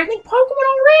 More threatening Pokemon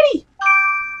already!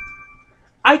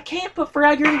 I can't put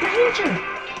Fragger in danger!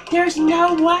 There's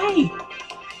no way!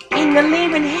 In the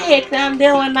living heck I'm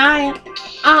doing that!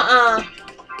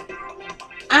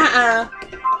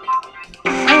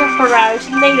 Ampharos,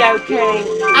 Nidoking,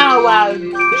 Alola,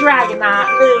 Dragonite,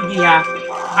 Lugia.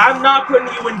 I'm not putting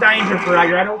you in danger,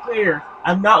 Fragger. I don't care.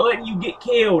 I'm not letting you get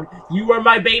killed. You are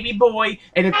my baby boy,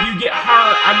 and if you get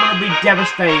hurt, I'm gonna be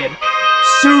devastated.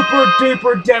 Super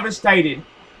duper devastated.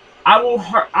 I will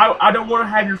hurt. I don't want to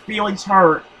have your feelings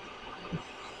hurt.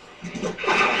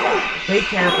 Be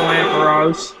careful,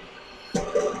 Ampharos.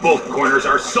 Both corners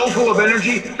are so full of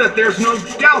energy that there's no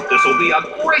doubt this will be a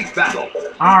great battle.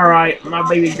 Alright, my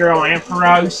baby girl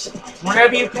Ampharos.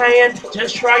 Whenever you can,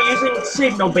 just try using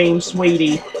Signal Beam,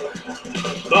 sweetie.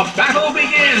 The battle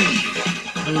begins!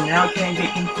 You now can't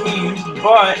get confused,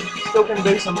 but still can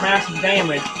do some massive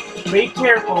damage. Be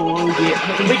careful,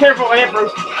 Lugia. Be careful,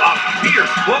 Ampharos. A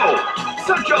fierce blow!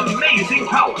 Such amazing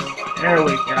power! There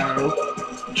we go.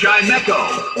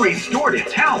 Chimecho restored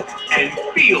its health and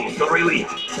feels the relief.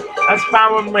 That's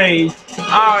fine with me.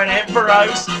 Alright,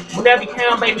 Ampharos. Whenever you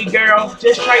can, baby girl,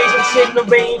 just try using Signal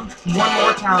Beam one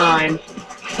more time.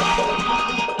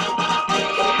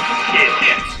 It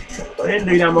hits. I didn't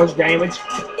do that much damage.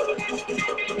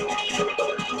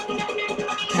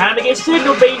 Time to get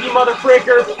Signal Beam, you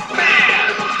motherfricker. Man!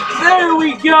 There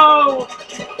we go!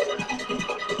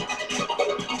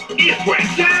 It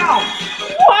went down!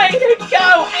 Way to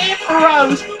go,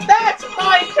 Ampharos! That's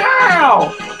my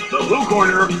girl! The blue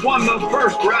corner won the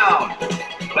first round.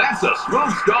 That's a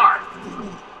smooth start.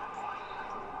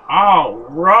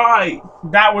 Alright.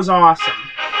 That was awesome.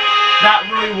 That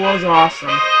really was awesome.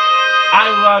 I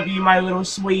love you, my little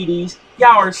sweeties.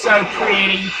 Y'all are so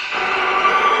pretty.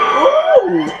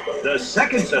 Ooh! The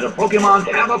second set of Pokemon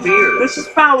have appeared. This is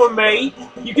fine with me.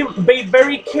 You can be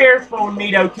very careful,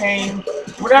 Nidoking.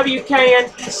 Whatever you can,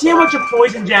 see how much a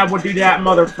poison jab would do to that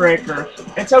mother fricker.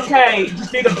 It's okay.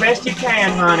 Just do the best you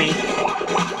can, honey.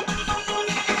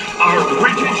 A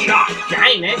rigid shot.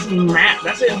 Dang,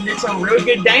 that's some really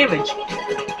good damage.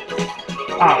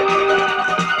 Oh.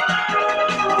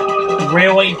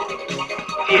 Really?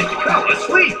 It fell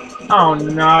asleep. Oh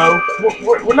no.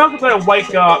 We're not gonna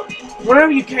wake up.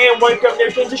 Whenever you can wake up,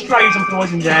 Nidoking, just try using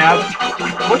poison jab.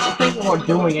 What's the thing about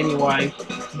doing anyway?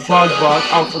 Bug.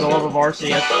 Oh, for the love of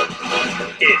Arceus.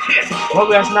 It hit. Well,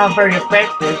 that's not very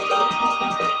effective.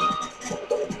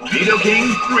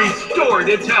 Nidoking restored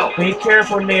its health. Be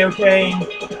careful, Nidoking.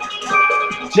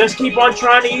 Just keep on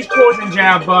trying to use poison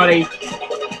jab, buddy.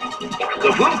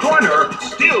 The blue corner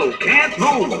still can't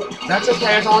move. That's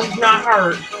okay as long as he's not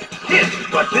hurt. Hit,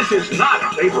 but this is not a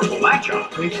favorable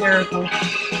matchup. Be careful.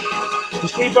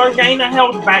 Just keep on gaining the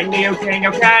health back, Nidoking,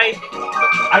 okay?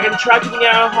 I'm gonna try to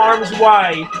get out of harm's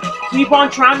way. Keep on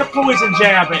trying to poison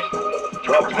jab it.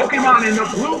 The Pokemon in the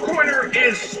blue corner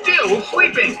is still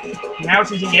sleeping. Now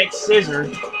it's using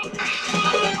X-Scissor.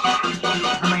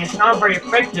 I mean, it's not very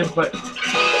effective, but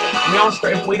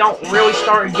if we don't really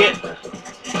start to get...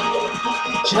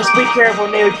 Just be careful,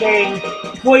 Nidoking.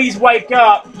 Please wake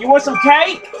up. You want some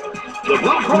cake? The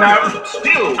blue corner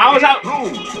still can't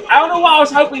move. I don't know why I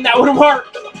was hoping that would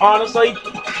work, honestly.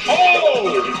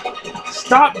 Oh!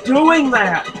 Stop doing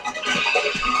that.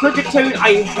 Kricketune,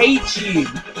 I hate you.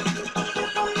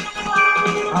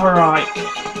 Alright.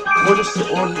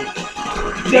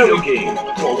 Nidoking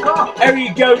woke up. There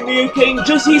you go, Nidoking.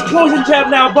 Just use poison jab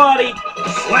now, buddy.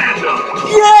 Slammed him.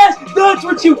 Yes! That's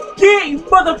what you get, you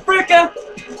mother fricker!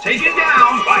 Taken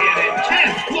down by an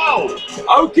intense blow.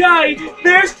 Okay,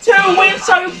 there's 2 wins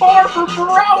so far for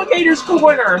Feraligatrs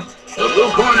Corner. The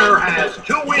blue corner has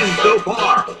 2 wins so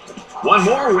far. 1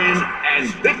 more win and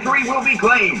victory will be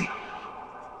claimed.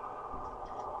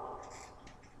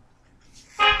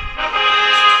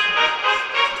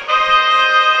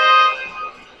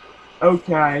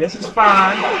 Okay, this is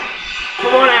fine.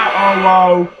 Come on out,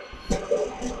 Olo.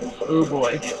 Oh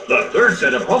boy. The third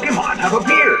set of Pokemon have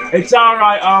appeared. It's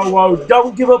alright, Olo.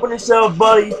 Don't give up on yourself,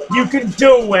 buddy. You can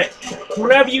do it.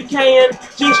 Whenever you can,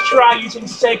 just try using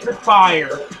Sacred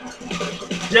Fire.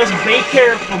 Just be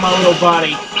careful, my little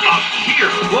buddy. A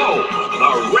fierce blow.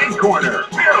 The red corner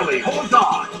barely holds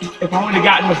on. If I would have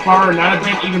gotten the burn, that would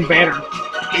have been even better.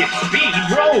 Its speed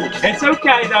rose. It's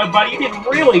okay, though, buddy. You did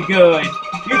really good.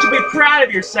 You should be proud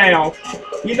of yourself.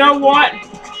 You know what?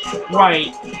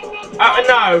 Wait.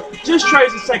 No. Just try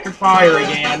the Sacred Fire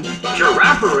again.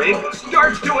 Girafarig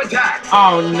starts to attack.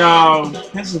 Oh, no.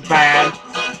 This is bad.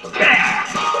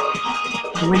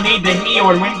 Bam. We need to heal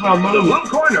and we need to The move. blue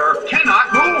corner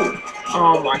cannot move.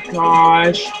 Oh, my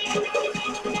gosh.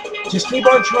 Just keep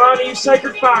on trying to use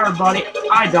Sacred Fire, buddy.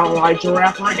 I don't like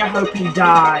Girafarig. I hope he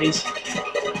dies.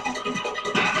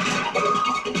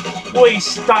 Please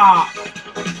stop.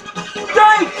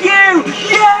 Thank you!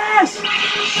 Yes!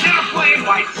 Shadowflame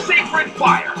by Sacred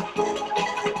Fire.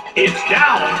 It's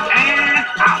down and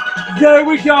out. There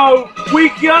we go! We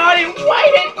got it!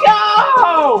 Way to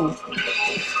go!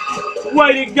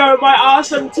 Way to go, my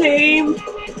awesome team!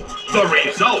 The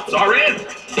results are in.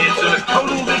 It's a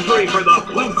total victory for the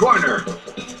blue corner.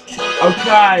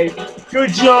 Okay.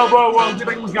 Good job, Owo. Good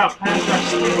thing we got past that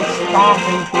stupid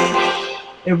stomping.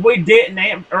 If we didn't,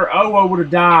 Owo would have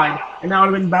died. And that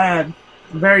would have been bad.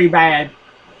 Very bad.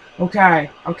 Okay.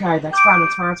 Okay, that's fine.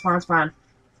 That's fine. That's fine. That's fine.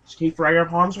 Just keep Frey out of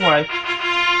harm's way.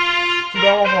 Keep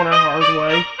all out of harm's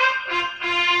way.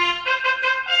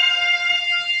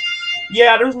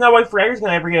 Yeah, there's no way Frey's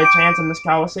gonna ever get a chance in this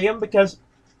Coliseum because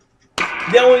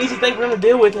the only easy thing we're gonna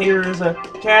deal with here is a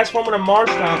Cast Form and a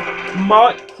Marshtomp.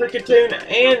 Muck, Kricketune,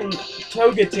 and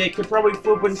Togetic could probably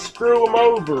flip and screw him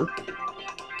over.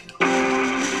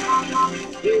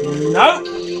 Nope.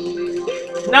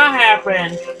 Not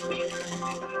happening.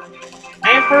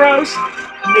 Ampharos,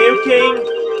 Nidoking,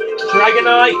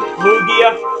 Dragonite,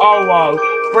 Lugia, Owo.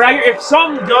 Fragger, if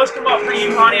something does come up for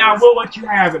you, honey, I will let you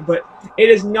have it, but it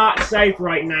is not safe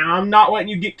right now. I'm not letting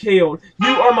you get killed. You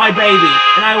are my baby,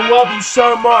 and I love you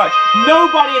so much.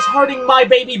 Nobody is hurting my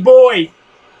baby boy.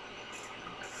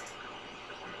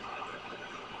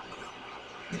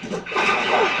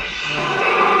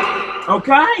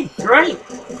 Okay, great.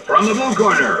 From the blue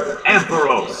corner,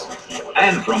 Ampharos.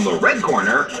 And from the red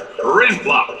corner,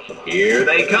 Grimfluff. Here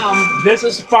they come. This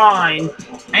is fine.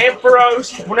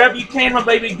 Ampharos, whenever you can, my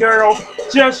baby girl,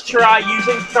 just try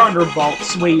using Thunderbolt,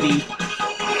 sweetie.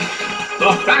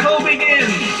 The battle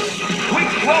begins. Quick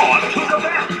Claw took a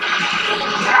bat.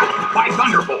 Trapped by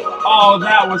Thunderbolt. Oh,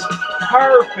 that was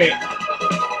perfect.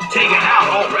 Taken out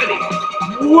already.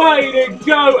 Way to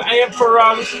go,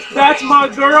 Ampharos. That's my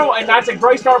girl, and that's a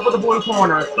great start for the blue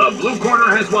corner. The blue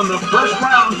corner has won the first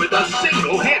round with a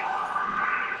single hit.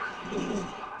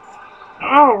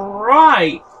 All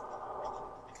right.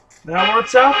 That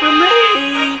works out for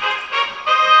me.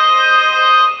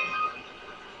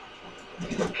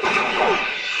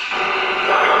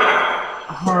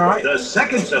 Alright. The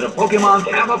second set of Pokemon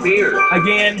have appeared.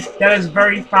 Again, that is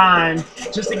very fine.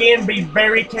 Just again, be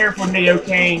very careful,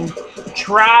 Nidoking.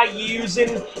 Try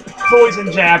using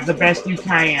Poison Jab the best you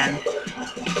can.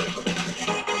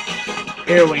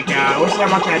 Here we go. Let's see how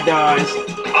much that does.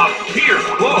 A fierce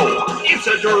blow. It's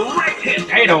a direct hit.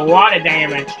 That did a lot of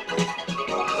damage.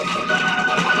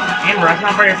 Amber, that's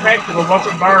not very effective, but once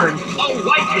it burns, A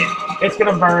light hit. it's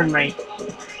gonna burn me.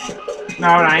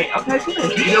 Alright, okay,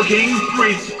 good. Nidoking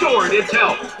restored its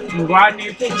health. I'm glad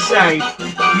Nidoking's safe.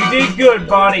 You did good,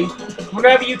 buddy.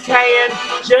 Whenever you can,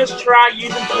 just try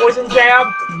using Poison Jab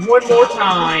one more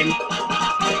time.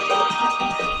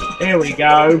 There we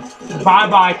go.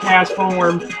 Bye-bye,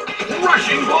 Castform.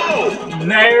 Rushing blow.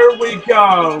 There we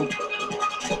go.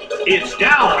 It's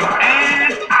down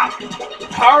and out.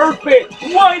 Perfect.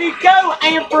 Way to go,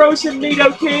 Ampharos and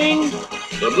Nidoking.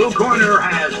 The blue corner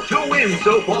has 2 wins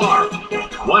so far.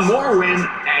 One more win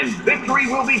and victory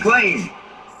will be claimed.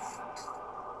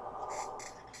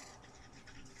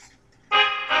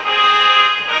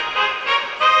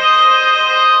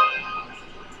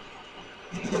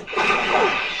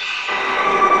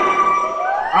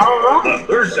 Alright. The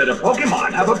third set of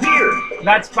Pokemon have appeared.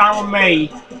 That's fine with me.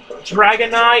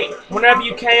 Dragonite, whenever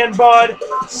you can, bud.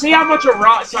 See how much a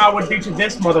rock slide would do to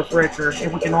this mother fricker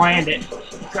if we can land it.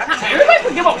 Everybody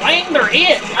can give a wing their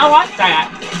it. I like that.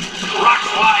 Rock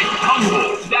slide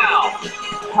tumbles down.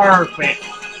 Perfect.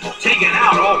 Taken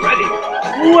out already.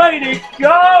 Way to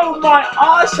go, my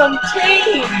awesome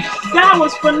team. That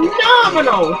was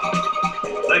phenomenal.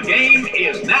 The game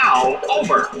is now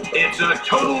over. It's a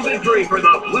total victory for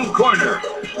the blue corner.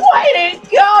 Way to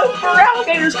go for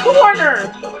Alligator's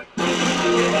Corner.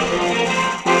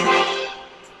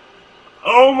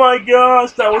 Oh my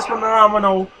gosh, that was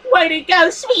phenomenal. Way to go,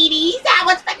 sweeties. That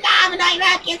was phenomenal. I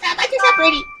love you so much. You're so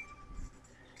pretty.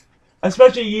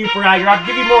 Especially you, Fragger. I'll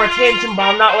give you more attention, but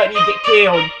I'm not letting you get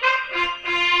killed.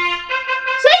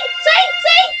 See?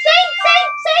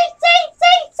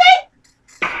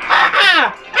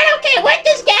 I don't care what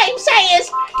this game says.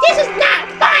 This is not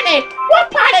funny.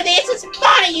 What part of this is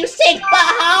funny, you sick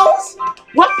buttholes?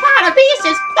 What part of this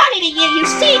is funny to you, you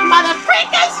sick mother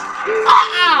frickers?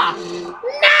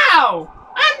 No!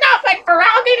 I'm not putting for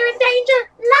Alligator in danger.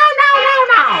 No.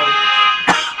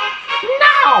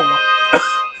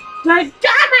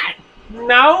 Damn it!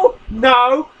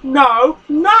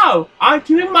 No! I'm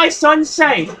keeping my son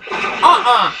safe.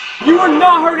 You are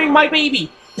not hurting my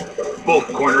baby.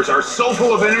 Both corners are so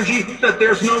full of energy that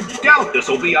there's no doubt this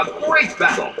will be a great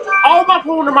battle. All my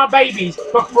opponents are my babies,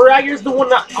 but Fragger's the one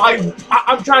that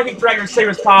I'm trying to keep Fragger as safe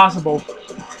as possible.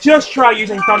 Just try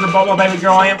using Thunderbolt, my baby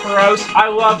girl Ampharos. I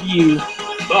love you.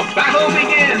 The battle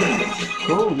begins.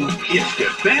 Ooh, It's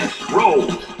defense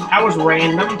rolls. that was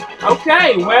random.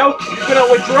 Okay, well, you're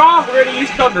gonna withdraw. We're gonna use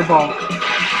Thunderbolt.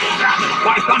 Trapped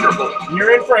by Thunderbolt.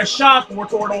 You're in for a shock,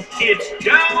 Wartortle. It's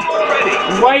down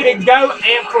already. Way to go,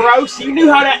 Ampharos. You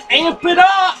knew how to amp it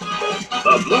up.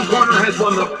 The blue corner has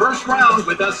won the first round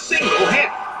with a single hit.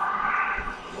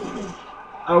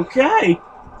 Okay,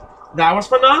 that was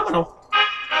phenomenal.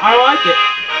 I like it.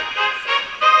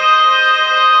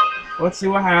 Let's see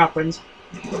what happens.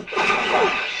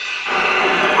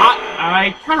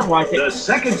 I kind of like it. The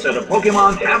second set of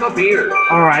Pokemon have appeared.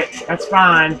 Alright, that's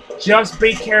fine. Just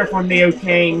be careful,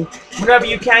 Nidoking. Whenever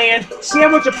you can, see how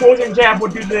much a Poison Jab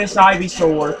would do to this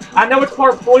Ivysaur. I know it's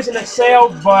part poison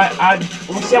itself, but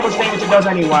we'll see how much damage it does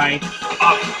anyway.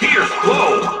 A fierce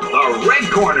blow. The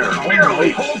red corner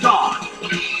barely holds on.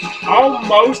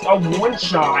 Almost a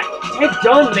one-shot. Get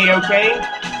done, Nidoking.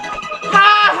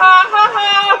 Ha!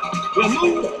 The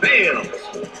move fails.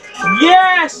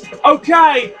 Yes!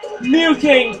 Okay,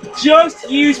 Nidoking, just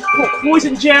use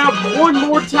Poison Jab one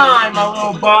more time, my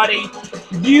little buddy.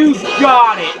 You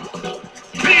got it.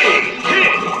 Big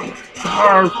hit.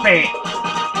 Perfect.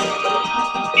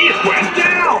 It went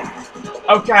down.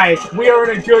 Okay, we are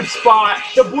in a good spot.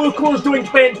 The blue corner's doing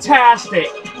fantastic.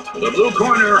 The blue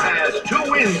corner has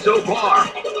 2 wins so far.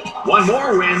 1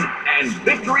 more win, and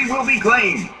victory will be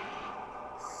claimed.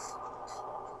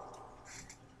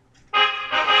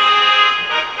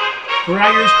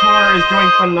 Gregor's corner is doing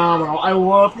phenomenal. I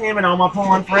love him and all my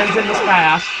Pokemon friends in this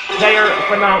pass. They are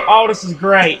phenomenal. Oh, this is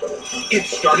great. It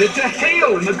started to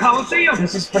hail in the Coliseum.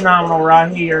 This is phenomenal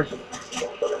right here.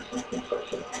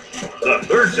 The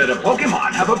 3rd set of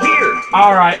Pokemon have appeared.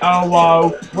 Alright,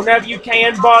 Olo. Whenever you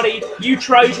can, buddy, you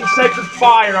try using Sacred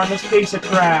Fire on this piece of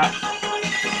crap.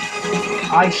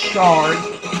 Ice Shard.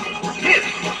 Hit.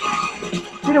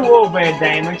 Did a little bit of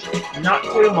damage. Not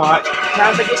too much.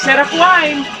 Time to get set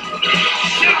aflame.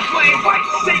 Set aflame by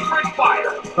Sacred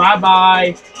Fire.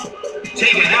 Bye-bye.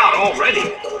 Taken out already.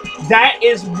 That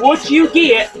is what you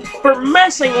get for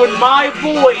messing with my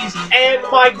boys and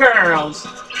my girls.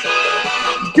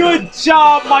 Good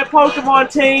job, my Pokemon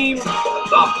team! The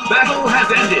battle has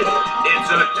ended. It's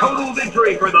a total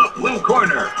victory for the blue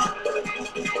corner.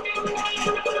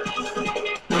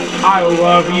 I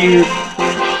love you.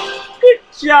 Good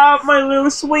job, my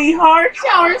little sweetheart.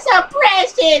 You're so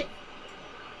precious.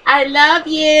 I love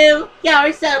you.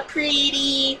 You're so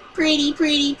pretty. Pretty,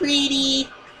 pretty, pretty.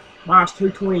 Minus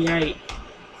 228.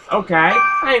 Okay,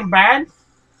 ain't bad.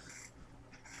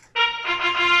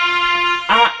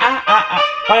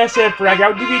 Like I said, Frag,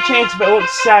 I'll give you a chance if it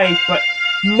looks safe, but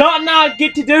nothing I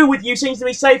get to do with you seems to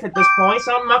be safe at this point,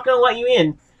 so I'm not going to let you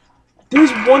in.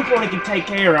 There's 1 point I can take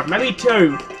care of, maybe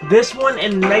 2. This one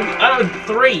and maybe,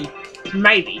 3,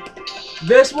 maybe.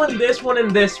 This one,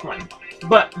 and this one.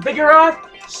 But Vigoroth,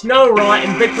 Snorunt,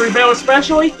 and Victory Bell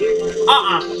especially,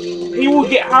 he will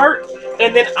get hurt,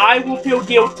 and then I will feel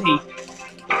guilty.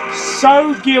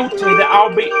 So guilty that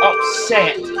I'll be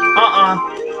upset.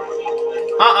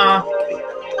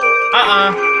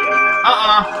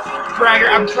 Fragger,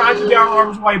 I'm trying to get our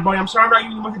arms away, buddy. I'm sorry I'm not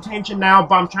giving you much attention now,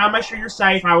 but I'm trying to make sure you're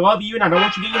safe. I love you, and I don't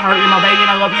want you getting hurt. You're my baby, and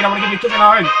I love you, and I want to give you a kiss and a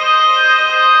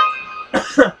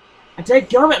hug. I take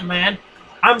gummit, man.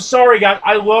 I'm sorry, guys.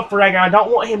 I love Fragger. I don't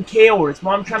want him killed. It's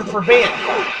what I'm trying to prevent.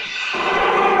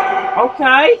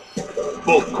 Okay.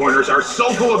 Both corners are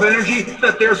so full of energy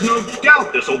that there's no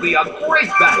doubt this will be a great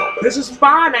battle. This is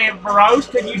fine,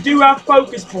 Ampharos, because you do have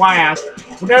Focus Blast.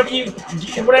 Whenever you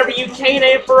can,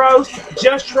 Ampharos,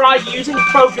 just try using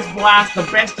Focus Blast the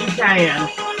best you can.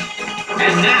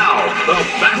 And now, the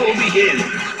battle begins.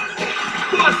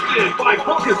 Busted by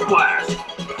Focus Blast.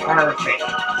 Perfect.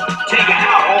 Taken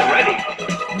out already.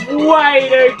 Way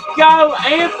to go,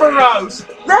 Ampharos!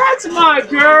 That's my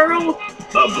girl!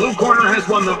 The blue corner has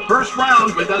won the first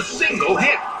round with a single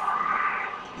hit.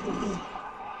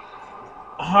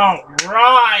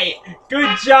 Alright!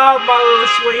 Good job, my little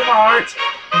sweetheart!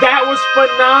 That was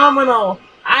phenomenal!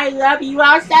 I love you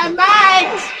all so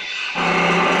much.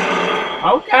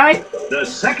 Okay. The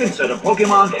 2nd set of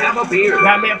Pokemon have appeared.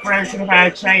 That meant Frank should have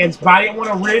had a chance, but I didn't want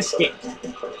to risk it.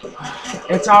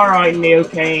 It's alright,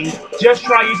 Nidoking. Just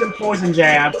try using Poison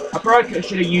Jab. I probably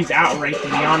should have used Outrage, to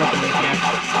be honest with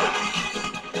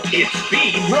you. Its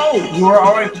speed rose. You are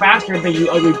already faster than you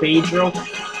ugly Beedrill.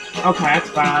 Okay, that's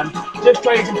fine. Just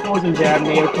try using Poison Jab,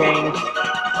 Nidoking.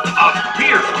 A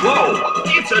fierce blow.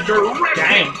 It's a direct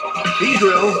Dang. hit.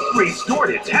 Beedrill restored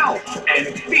its health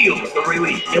and feels the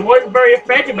relief. It wasn't very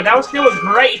effective, but that was still a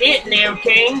great hit,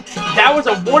 Nidoking. That was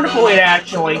a wonderful hit,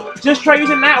 actually. Just try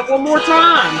using that 1 more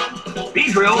time.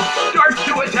 Beedrill starts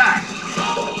to attack.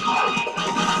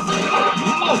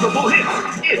 Multiple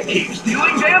hits. It keeps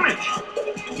dealing damage.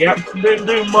 Yep, didn't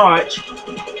do much.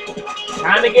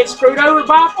 Time to get screwed over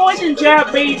by a Poison Jab,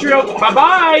 Beedrill.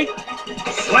 Bye-bye.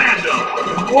 Slammed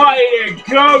him. Way to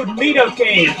go,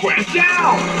 Nidoking. It went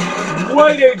down.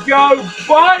 Way to go,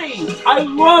 buddy. I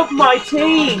love my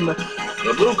team.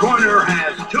 The blue corner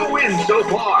has 2 wins so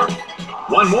far.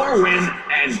 1 more win,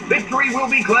 and victory will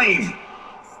be claimed.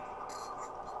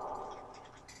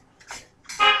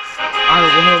 I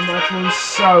love my team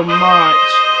so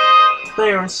much.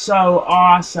 They are so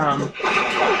awesome.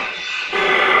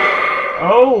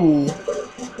 Oh.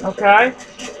 Okay.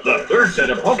 The 3rd set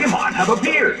of Pokemon have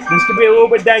appeared. This could be a little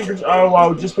bit dangerous.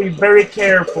 Oh, just be very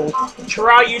careful.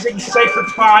 Try using Sacred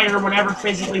Fire whenever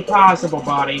physically possible,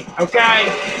 buddy. Okay?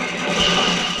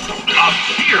 A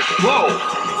fierce blow.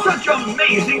 Such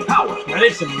amazing power. That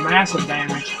did some massive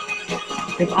damage.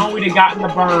 If only we'd have gotten the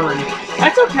burn.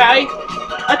 That's okay.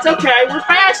 That's okay. We're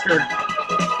faster.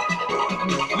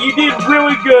 You did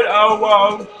really good,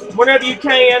 Oh. Whenever you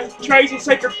can, Tracy,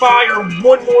 Sacred Fire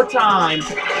one more time.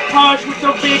 Hush with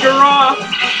the bigger off.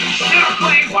 Now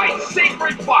played by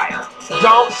Sacred Fire.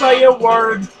 Don't say a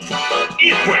word.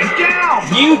 It went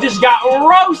down. You just got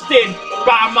roasted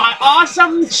by my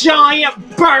awesome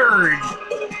giant bird.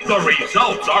 The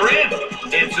results are in.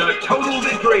 It's a total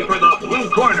victory for the blue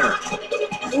corner.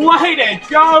 Way to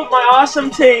go, my awesome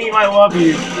team. I love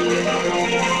you.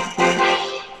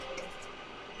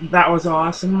 That was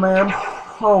awesome, man.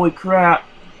 Holy crap.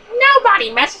 Nobody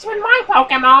messes with my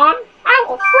Pokemon. I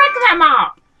will frick them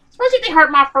up. Especially if they hurt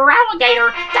my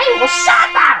Feraligatr, they will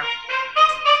suffer.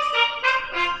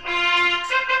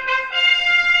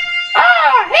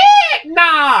 Oh, heck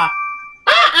nah.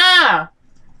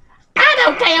 I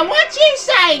don't care what you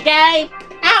say, Gabe.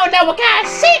 I don't know what kind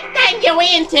of sick thing you're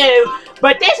into,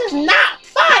 but this is not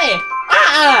funny.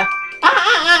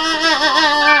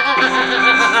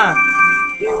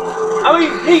 I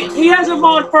mean, he has a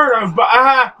Monferno, but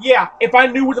yeah, if I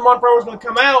knew where the Monferno was going to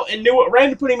come out and knew what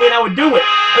random to put him in, I would do it.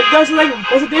 But it doesn't make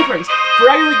a difference.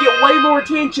 Feraligatr would get way more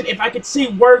attention if I could see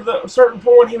where the certain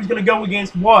point he was going to go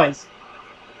against was.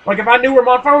 Like, if I knew where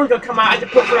Monferno was going to come out, I could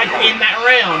put Feraligatr in that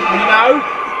round, you know?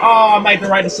 Oh, I made the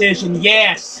right decision,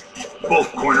 yes!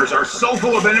 Both corners are so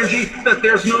full of energy that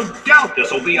there's no doubt this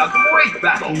will be a great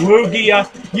battle. Lugia,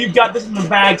 you've got this in the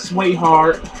bag,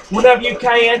 sweetheart. Whenever you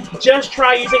can, just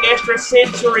try using Extra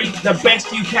Sensory the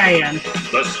best you can.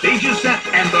 The stage is set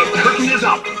and the curtain is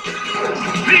up.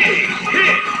 Big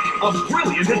hit! A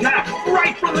brilliant attack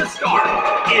right from the start.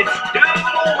 It's down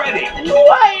already.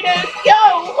 Way to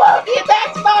go, Lugia!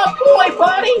 That's my boy,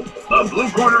 buddy! The blue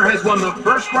corner has won the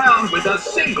first round with a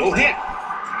single hit.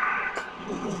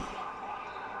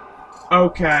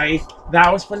 Okay,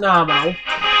 that was phenomenal.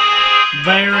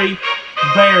 Very,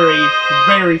 very,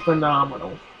 very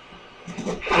phenomenal.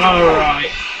 Alright.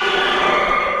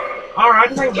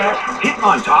 Alright, take back.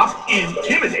 Hitmontop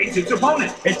intimidates its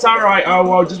opponent. It's alright,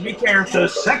 Oh, just be careful. The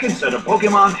second set of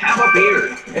Pokemon have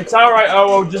appeared. It's alright,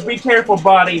 Oh, just be careful,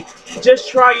 buddy. Just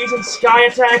try using Sky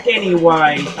Attack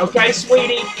anyway. Okay,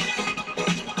 sweetie?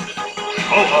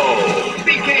 Oh,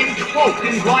 became cloaked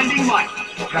in blinding light.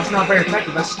 That's not very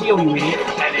effective. That's Steel, you idiot.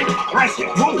 An impressive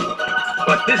move.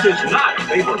 But this is not a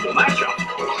favorable matchup.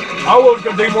 Oh,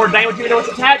 gonna do more damage even though its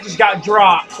attack just got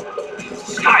dropped.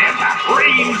 Sky Attack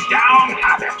rains down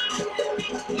Havoc.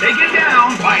 Taken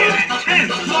down by an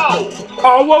intense blow.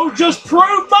 Oh, just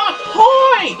proved my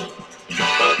point!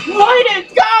 Way to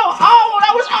go! Oh,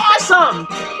 that was awesome!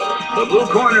 The blue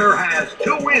corner has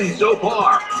 2 wins so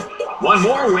far. One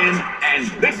more win and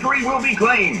victory will be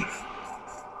claimed.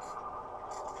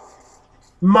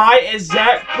 My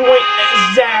exact point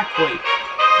exactly.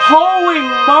 Holy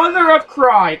mother of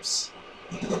cripes!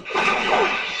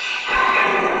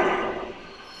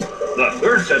 The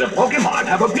third set of Pokemon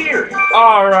have appeared.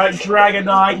 Alright,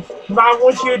 Dragonite. What I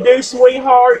want you to do,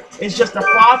 sweetheart, is just to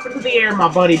fly up into the air, my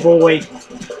buddy boy.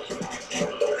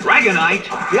 Dragonite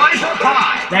flies up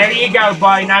high. There you go,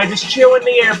 buddy. Now just chill in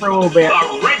the air for a little bit.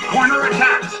 The red corner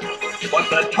attacks. But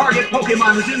the target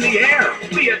Pokemon is in the air.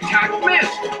 The attack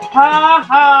missed. Ha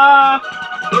ha!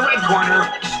 The red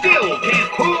corner still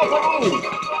can't pull off a move.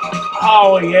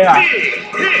 Oh, yeah. Big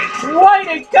hit. Way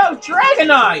to go,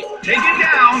 Dragonite! Taken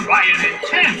down by an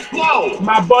intense blow.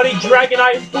 My buddy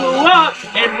Dragonite flew up,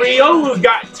 and Riolu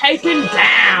got taken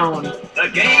down. The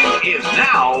game is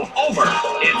now over.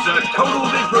 It's a total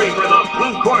victory for the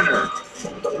blue corner.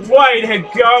 Way to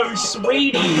go,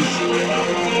 sweeties!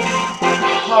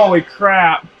 Holy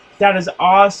crap. That is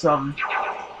awesome.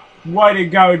 Way to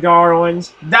go,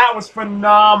 darlings. That was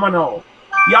phenomenal.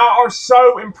 Y'all are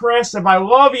so impressive. I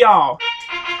love y'all.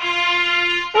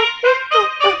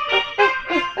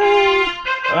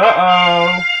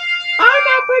 Uh-oh. I'm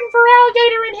not putting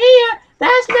Feraligatr in here.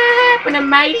 That's not happening,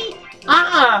 matey.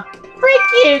 Freak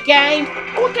you, game.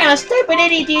 What kind of stupid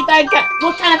idiot do you think?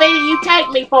 What kind of idiot you take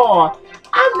me for?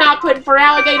 I'm not putting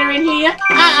Feraligatr in here.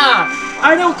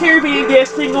 I don't care if he didn't get a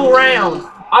single round.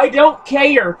 I don't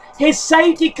care. His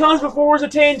safety comes before his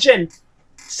attention.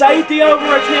 Safety over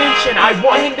attention. I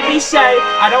want him to be safe.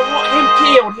 I don't want him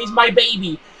killed. He's my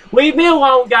baby. Leave me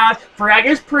alone, guys.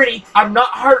 Feraligatr's pretty. I'm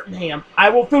not hurting him. I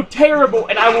will feel terrible,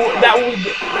 and let's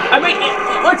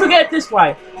look at it this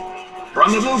way.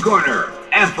 From the blue corner,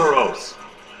 Ampharos.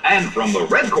 And from the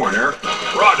red corner,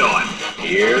 Groudon.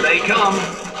 Here they come.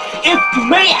 If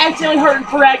me accidentally hurting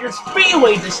Feraligatr's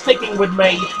feelings is sticking with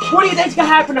me, what do you think's gonna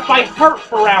happen if I hurt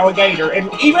Feraligatr?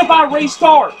 And even if I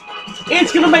restart,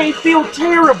 it's gonna make me feel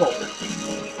terrible.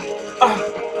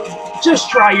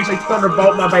 Just try using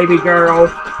Thunderbolt, my baby girl.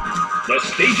 The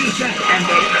stage is set and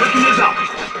the curtain is up.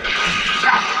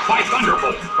 by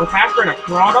Thunderbolt. With Hasper and a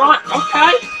Crawdaunt?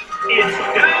 Okay. It's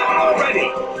down already.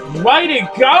 Way to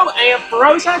go,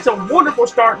 Ampharos. That's a wonderful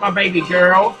start, my baby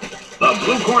girl. The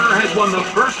blue corner has won the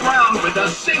first round with a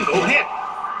single hit.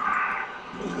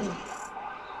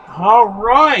 All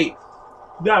right.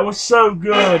 That was so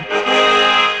good.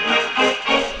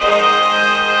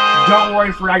 Don't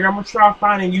worry, Fragger. I'm going to try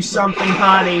finding you something,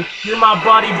 honey. You're my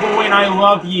buddy boy, and I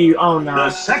love you. Oh, no. The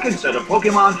second set of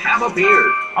Pokemon have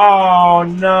appeared. Oh,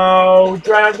 no.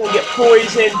 Dragon's going to get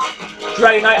poisoned.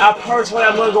 Dragon, I personally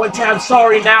am going to go in town.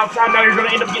 Sorry now. I know you're going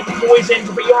to end up getting poisoned,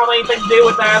 but you don't have anything to do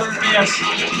with that other than this.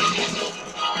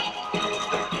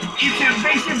 Its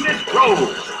evasiveness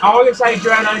grows. I was going to say,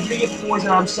 Dragon, I did get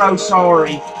poisoned. I'm so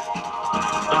sorry.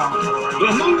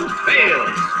 The move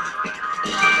fails.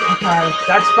 Okay,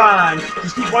 that's fine.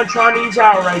 Just keep on trying to use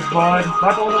outrage, bud.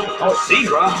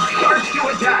 Seadra starts to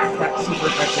attack. That's super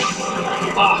effective.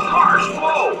 A harsh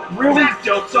blow. Really? That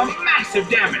dealt some massive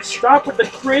damage. Stop with the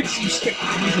crits.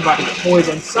 He's about to get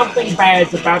poisoned. Something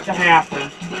bad's about to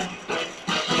happen.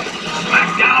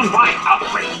 Smacked down by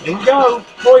outrage. Here we go.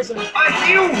 Poison. A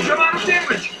huge amount of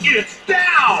damage. It's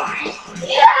down.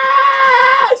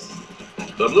 Yes!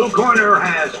 The blue corner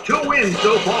has 2 wins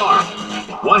so far.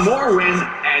 One more win,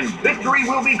 and victory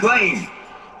will be claimed.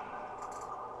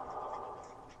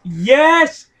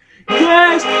 Yes!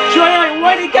 Yes! Dragon,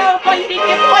 way to go! But you didn't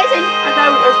get poisoned!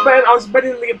 I was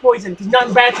better than get poisoned, because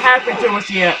nothing bad's happened to us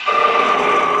yet.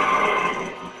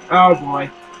 Oh boy.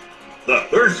 The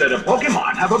third set of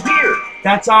Pokemon have appeared.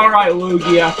 That's alright,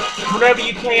 Lugia. Whenever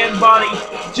you can, buddy,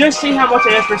 just see how much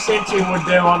Esper Sensu would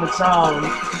do on its own.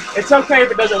 It's okay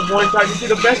if it doesn't one time. Just do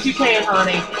the best you can,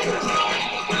 honey.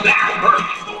 That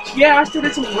hurt. Yeah, I still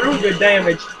did some really good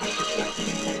damage.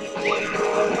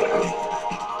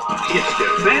 Its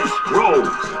defense grows.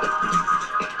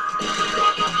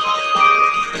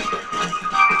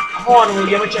 Hold on,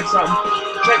 Lugia, let me check something.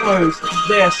 Check moves.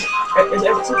 This. Is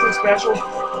it something special?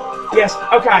 Yes,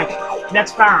 okay.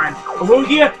 That's fine.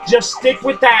 Lugia, just stick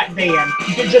with that then.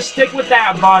 You can just stick with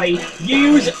that, buddy.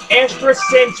 Use Extra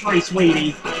Sensory,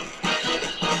 sweetie.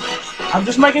 I'm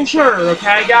just making sure,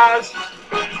 okay, guys?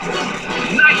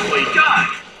 Nicely done.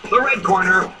 The red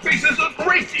corner faces a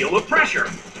great deal of pressure.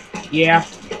 Yeah.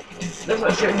 This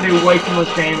one shouldn't do way too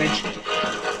much damage.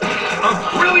 A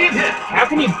brilliant hit. How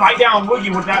can he bite down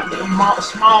Lugia with that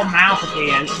small mouth of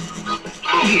his?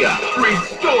 Lugia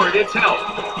restored its health.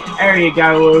 There you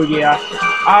go, Lugia.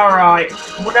 Alright,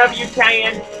 whenever you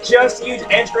can, just use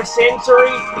Extra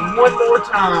Sensory one more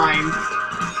time.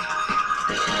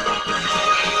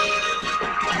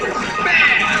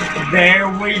 Bam! There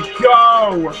we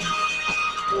go!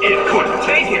 It couldn't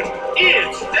take him.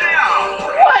 It's down.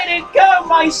 Way to go,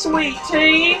 my sweet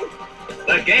team!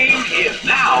 The game is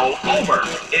now over.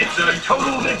 It's a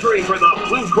total victory for the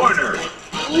blue corner.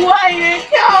 Way to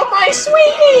go, my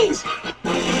sweeties!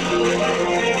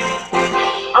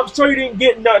 I'm sorry you didn't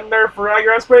get nothing there,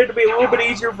 Fragger. I expected it to be a little bit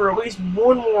easier for at least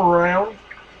one more round.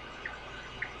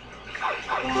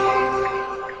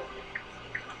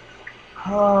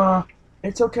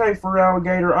 It's okay, for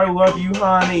Alligator. I love you,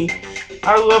 honey.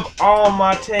 I love all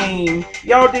my team.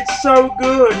 Y'all did so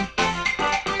good.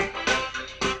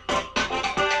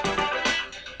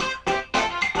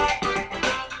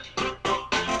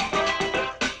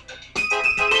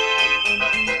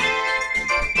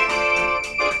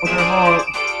 Okay, hold on.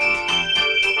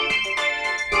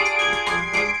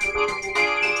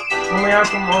 Let me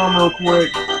ask my mom real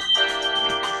quick.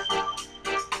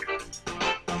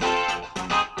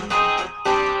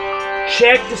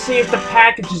 Check to see if the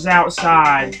package is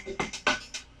outside.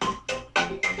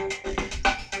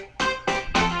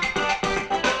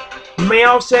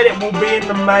 Mail said it will be in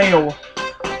the mail.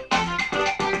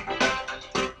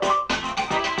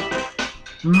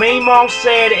 Meemaw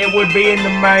said it would be in the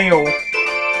mail.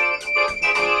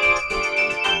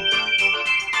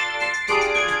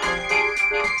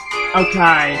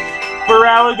 Okay. For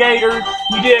Alligator,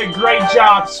 you did a great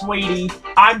job, sweetie.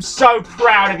 I'm so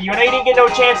proud of you. And I didn't get no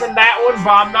chance in that one,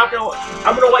 but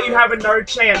I'm gonna let you have another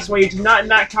chance, sweetie. Not in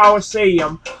that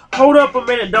Coliseum. Hold up a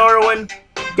minute, darling.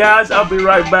 Guys, I'll be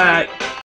right back.